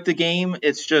really like the game.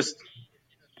 It's just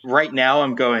right now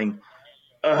I'm going,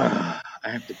 I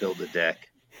have to build a deck.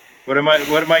 What am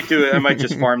I doing? I might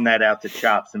just farm that out to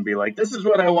Chops and be like, this is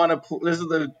what I want to. This is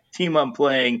the team I'm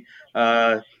playing.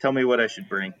 Tell me what I should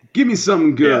bring. Give me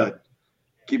something good. Yeah.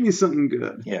 Give me something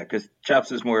good. Yeah, because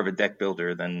Chops is more of a deck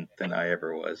builder than I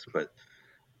ever was, but.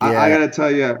 I gotta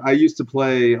tell you, I used to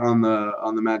play on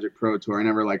the Magic Pro Tour. I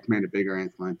never like made it big or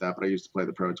anything like that, but I used to play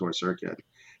the Pro Tour circuit.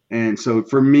 And so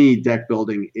for me, deck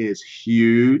building is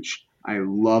huge. I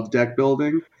love deck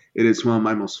building. It is one of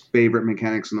my most favorite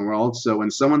mechanics in the world. So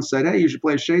when someone said, "Hey, you should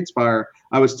play Shadespire,"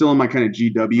 I was still in my kind of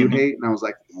GW hate, and I was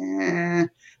like, "Eh."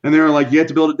 And they were like, "You have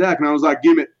to build a deck," and I was like,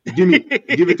 give it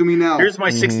to me now. Here's my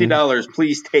 $60.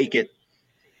 Please take it.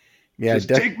 Yeah, Just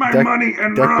take my money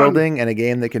and deck run. building and a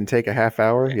game that can take a half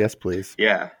hour. Yes, please.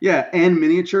 Yeah. Yeah, and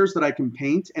miniatures that I can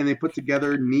paint and they put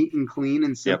together neat and clean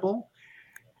and simple.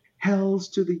 Hells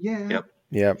to the yeah.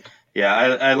 Yep. Yeah,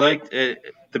 I liked it.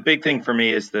 The big thing for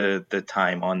me is the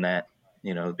time on that.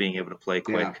 Being able to play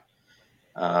quick.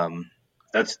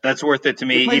 That's worth it to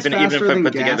me. Even if I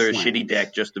put together a shitty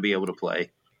deck just to be able to play.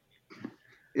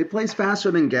 It plays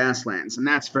faster than Gaslands, and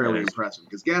that's fairly impressive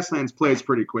because Gaslands plays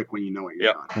pretty quick when you know what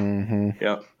you're doing. Mm-hmm.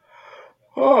 Yep.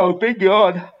 Oh, big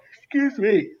yawn. Excuse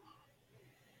me.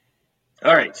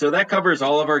 All right, so that covers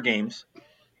all of our games.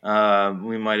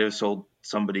 We might have sold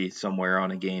somebody somewhere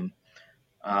on a game.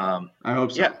 I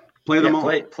hope so. Yeah. Play them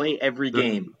all. Play every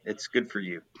game. It's good for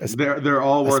you. They're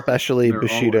all worth especially it.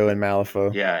 Bushido and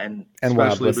Malifaux. Yeah, and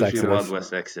Wild West Bushido. Exodus. Wild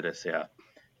West Exodus, yeah.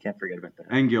 Can't forget about that.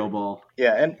 And Guild Ball.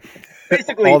 Yeah, and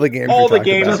basically all the games that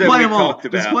we Just play them all. talked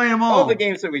about. Just play them all. All the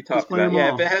games that we talked about.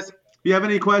 Yeah, if you have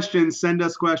any questions, send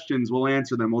us questions. We'll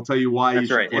answer them. We'll tell you why you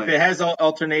should play. If it has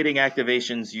alternating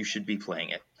activations, you should be playing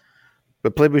it.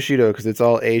 But play Bushido because it's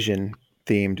all Asian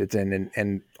themed. It's in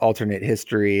and alternate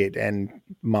history and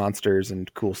monsters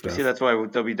and cool stuff. See, that's why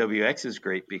WWX is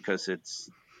great because it's,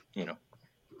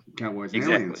 Cowboys and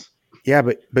Aliens. Yeah,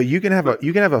 but you can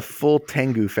have a full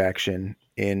Tengu faction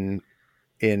in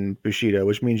Bushido,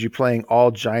 which means you're playing all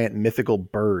giant mythical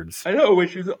birds. I know,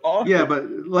 which is awesome. Yeah, but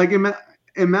like in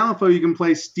Malifaux, you can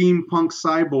play steampunk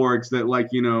cyborgs that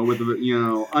with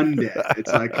undead.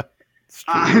 It's like.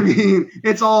 I mean,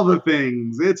 it's all the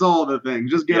things.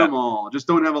 Just get them all. Just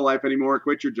don't have a life anymore.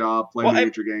 Quit your job. Play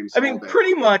miniature games. I mean,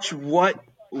 pretty much what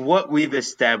we've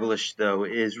established, though,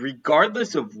 is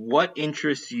regardless of what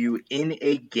interests you in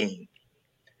a game,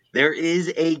 there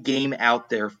is a game out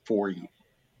there for you.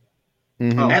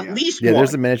 Mm-hmm. At least one.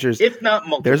 There's a miniatures, if not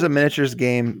multiple. There's a miniatures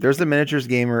game. There's a miniatures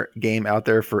game out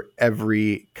there for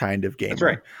every kind of gamer. That's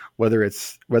right. Whether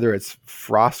it's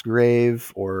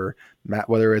Frostgrave or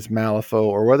whether it's Malifaux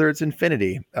or whether it's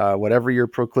Infinity, whatever your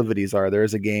proclivities are, there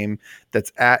is a game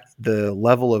that's at the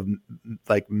level of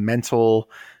like mental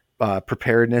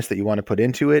preparedness that you want to put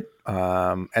into it,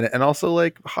 and also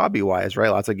like hobby wise, right?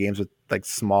 Lots of games with like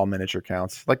small miniature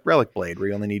counts, like Relic Blade, where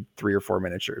you only need 3 or 4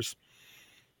 miniatures.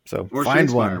 So or find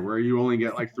Shadespire, one where you only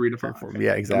get like 3 to 5.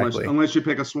 Yeah, exactly. Unless you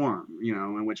pick a swarm,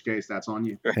 in which case that's on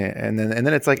you. And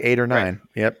then it's like 8 or 9. Right.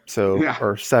 Yep. So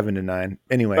or 7 to 9.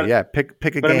 Anyway, pick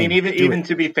a game. But I mean, even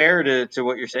to be fair to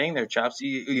what you're saying there, Chops,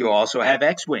 you also have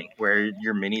X-Wing, where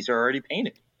your minis are already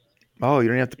painted. Oh, you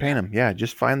don't have to paint them. Yeah,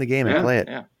 just find the game and play it.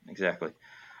 Yeah, exactly.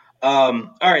 All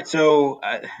right, so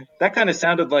that kind of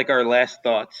sounded like our last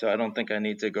thought, so I don't think I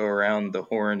need to go around the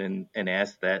horn and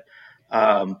ask that.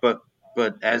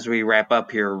 But as we wrap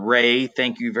up here, Ray,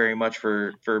 thank you very much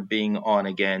for being on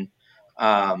again.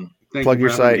 Plug your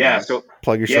site.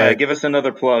 Plug your site. Yeah, give us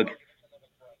another plug.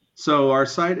 So our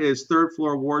site is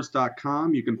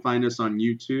thirdfloorwars.com. You can find us on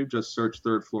YouTube. Just search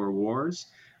Third Floor Wars.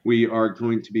 We are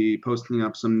going to be posting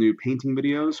up some new painting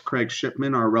videos. Craig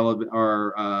Shipman, our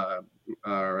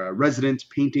resident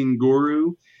painting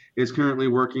guru, is currently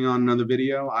working on another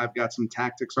video. I've got some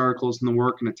tactics articles in the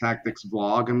work and a tactics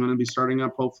vlog I'm going to be starting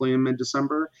up hopefully in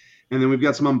mid-December. And then we've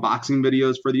got some unboxing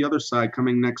videos for the other side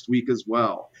coming next week as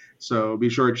well. So be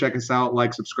sure to check us out,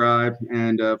 like, subscribe,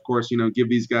 and of course, give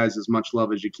these guys as much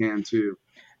love as you can too.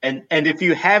 And if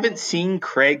you haven't seen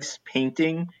Craig's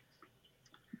painting,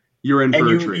 you're in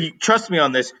for a treat. You trust me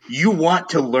on this, you want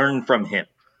to learn from him.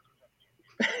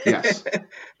 Yes.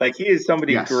 Like he is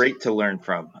somebody great to learn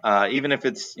from. Even if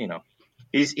it's,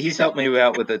 he's helped me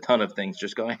out with a ton of things,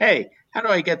 just going, hey, how do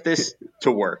I get this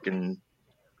to work? And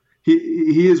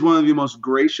he is one of the most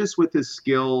gracious with his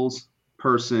skills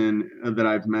person that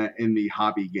I've met in the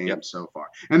hobby game so far.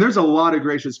 And there's a lot of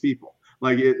gracious people.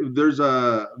 Like there's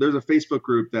a Facebook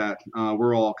group that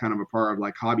we're all kind of a part of,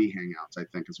 like Hobby Hangouts, I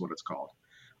think is what it's called.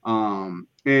 And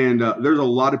there's a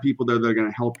lot of people there that are going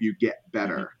to help you get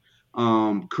better.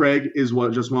 Craig is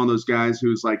just one of those guys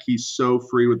who's like, he's so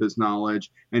free with his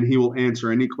knowledge and he will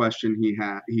answer any question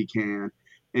he can.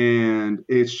 And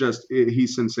it's just,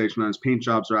 he's sensational. His paint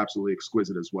jobs are absolutely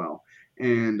exquisite as well.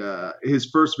 And his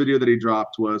first video that he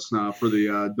dropped was for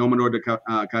the Domador de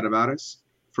Cadavares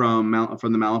from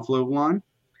the Malifaux line.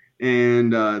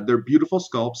 and they're beautiful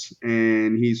sculpts,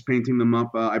 and he's painting them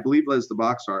up, I believe, as the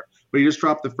box art. But he just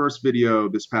dropped the first video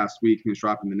this past week, and he's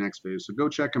dropping the next video. So go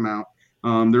check him out.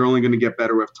 They're only going to get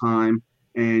better with time,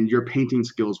 and your painting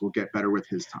skills will get better with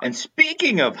his time. And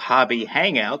speaking of hobby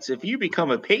hangouts, if you become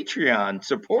a Patreon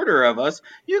supporter of us,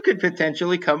 you could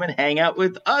potentially come and hang out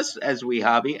with us as we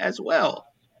hobby as well.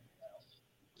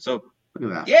 So Look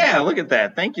at that. yeah, look at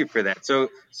that. Thank you for that. So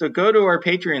go to our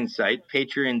Patreon site,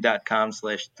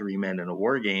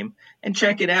 patreon.com/3meninawargame, and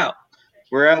check it out.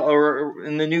 We're out, or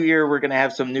in the new year, we're going to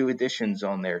have some new additions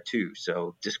on there too.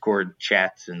 So Discord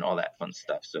chats and all that fun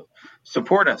stuff. So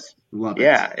support us. Love it.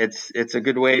 Yeah, it's a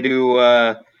good way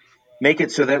to make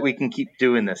it so that we can keep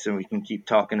doing this and we can keep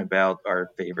talking about our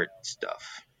favorite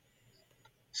stuff.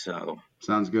 So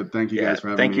Sounds good. Thank you yeah, guys for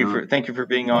having me on. thank you for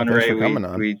being on, thanks Ray. for coming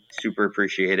on. We super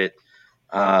appreciate it.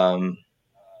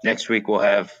 Next week we'll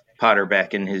have Potter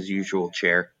back in his usual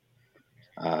chair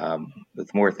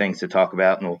with more things to talk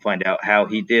about, and we'll find out how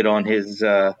he did on his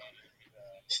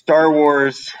Star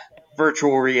Wars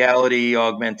virtual reality,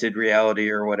 augmented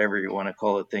reality, or whatever you want to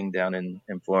call it thing down in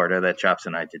Florida that Chops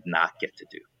and I did not get to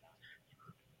do.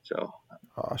 So,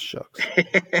 Oh, shucks.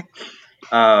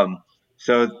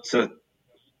 so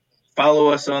follow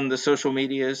us on the social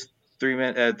medias.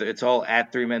 It's all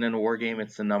at 3 Men in a War Game.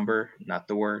 It's the number, not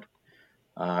the word.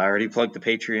 I already plugged the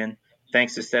Patreon.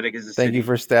 Thanks to Static is the City. Thank you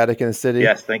for Static in the City.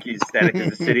 Yes, thank you, Static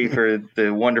is the City, for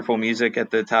the wonderful music at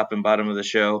the top and bottom of the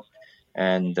show.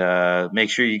 And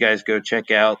make sure you guys go check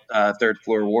out Third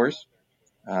Floor Wars,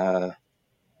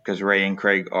 because Ray and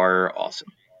Craig are awesome.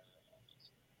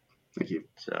 Thank you.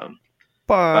 So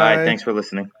Bye. bye. Thanks for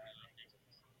listening.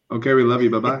 Okay, we love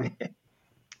you. Bye-bye. I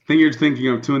think you're thinking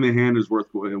of two in the hand is worth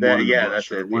one in the bush.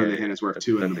 That's it. One in the hand is worth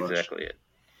two in the bush. That's exactly it.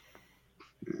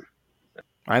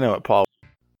 I know it, Paul.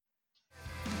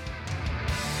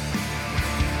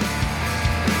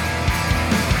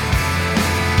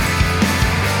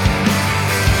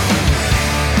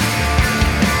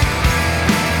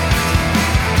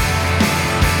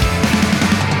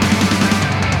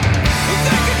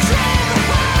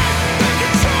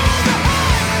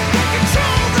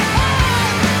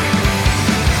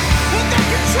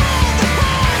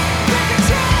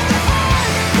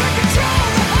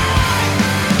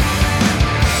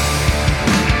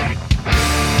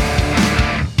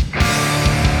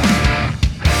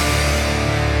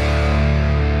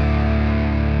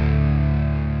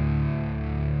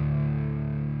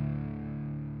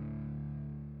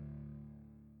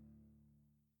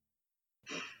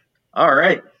 All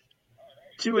right.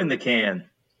 2 in the can.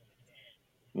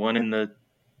 1 in the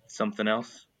something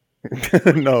else.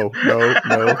 No.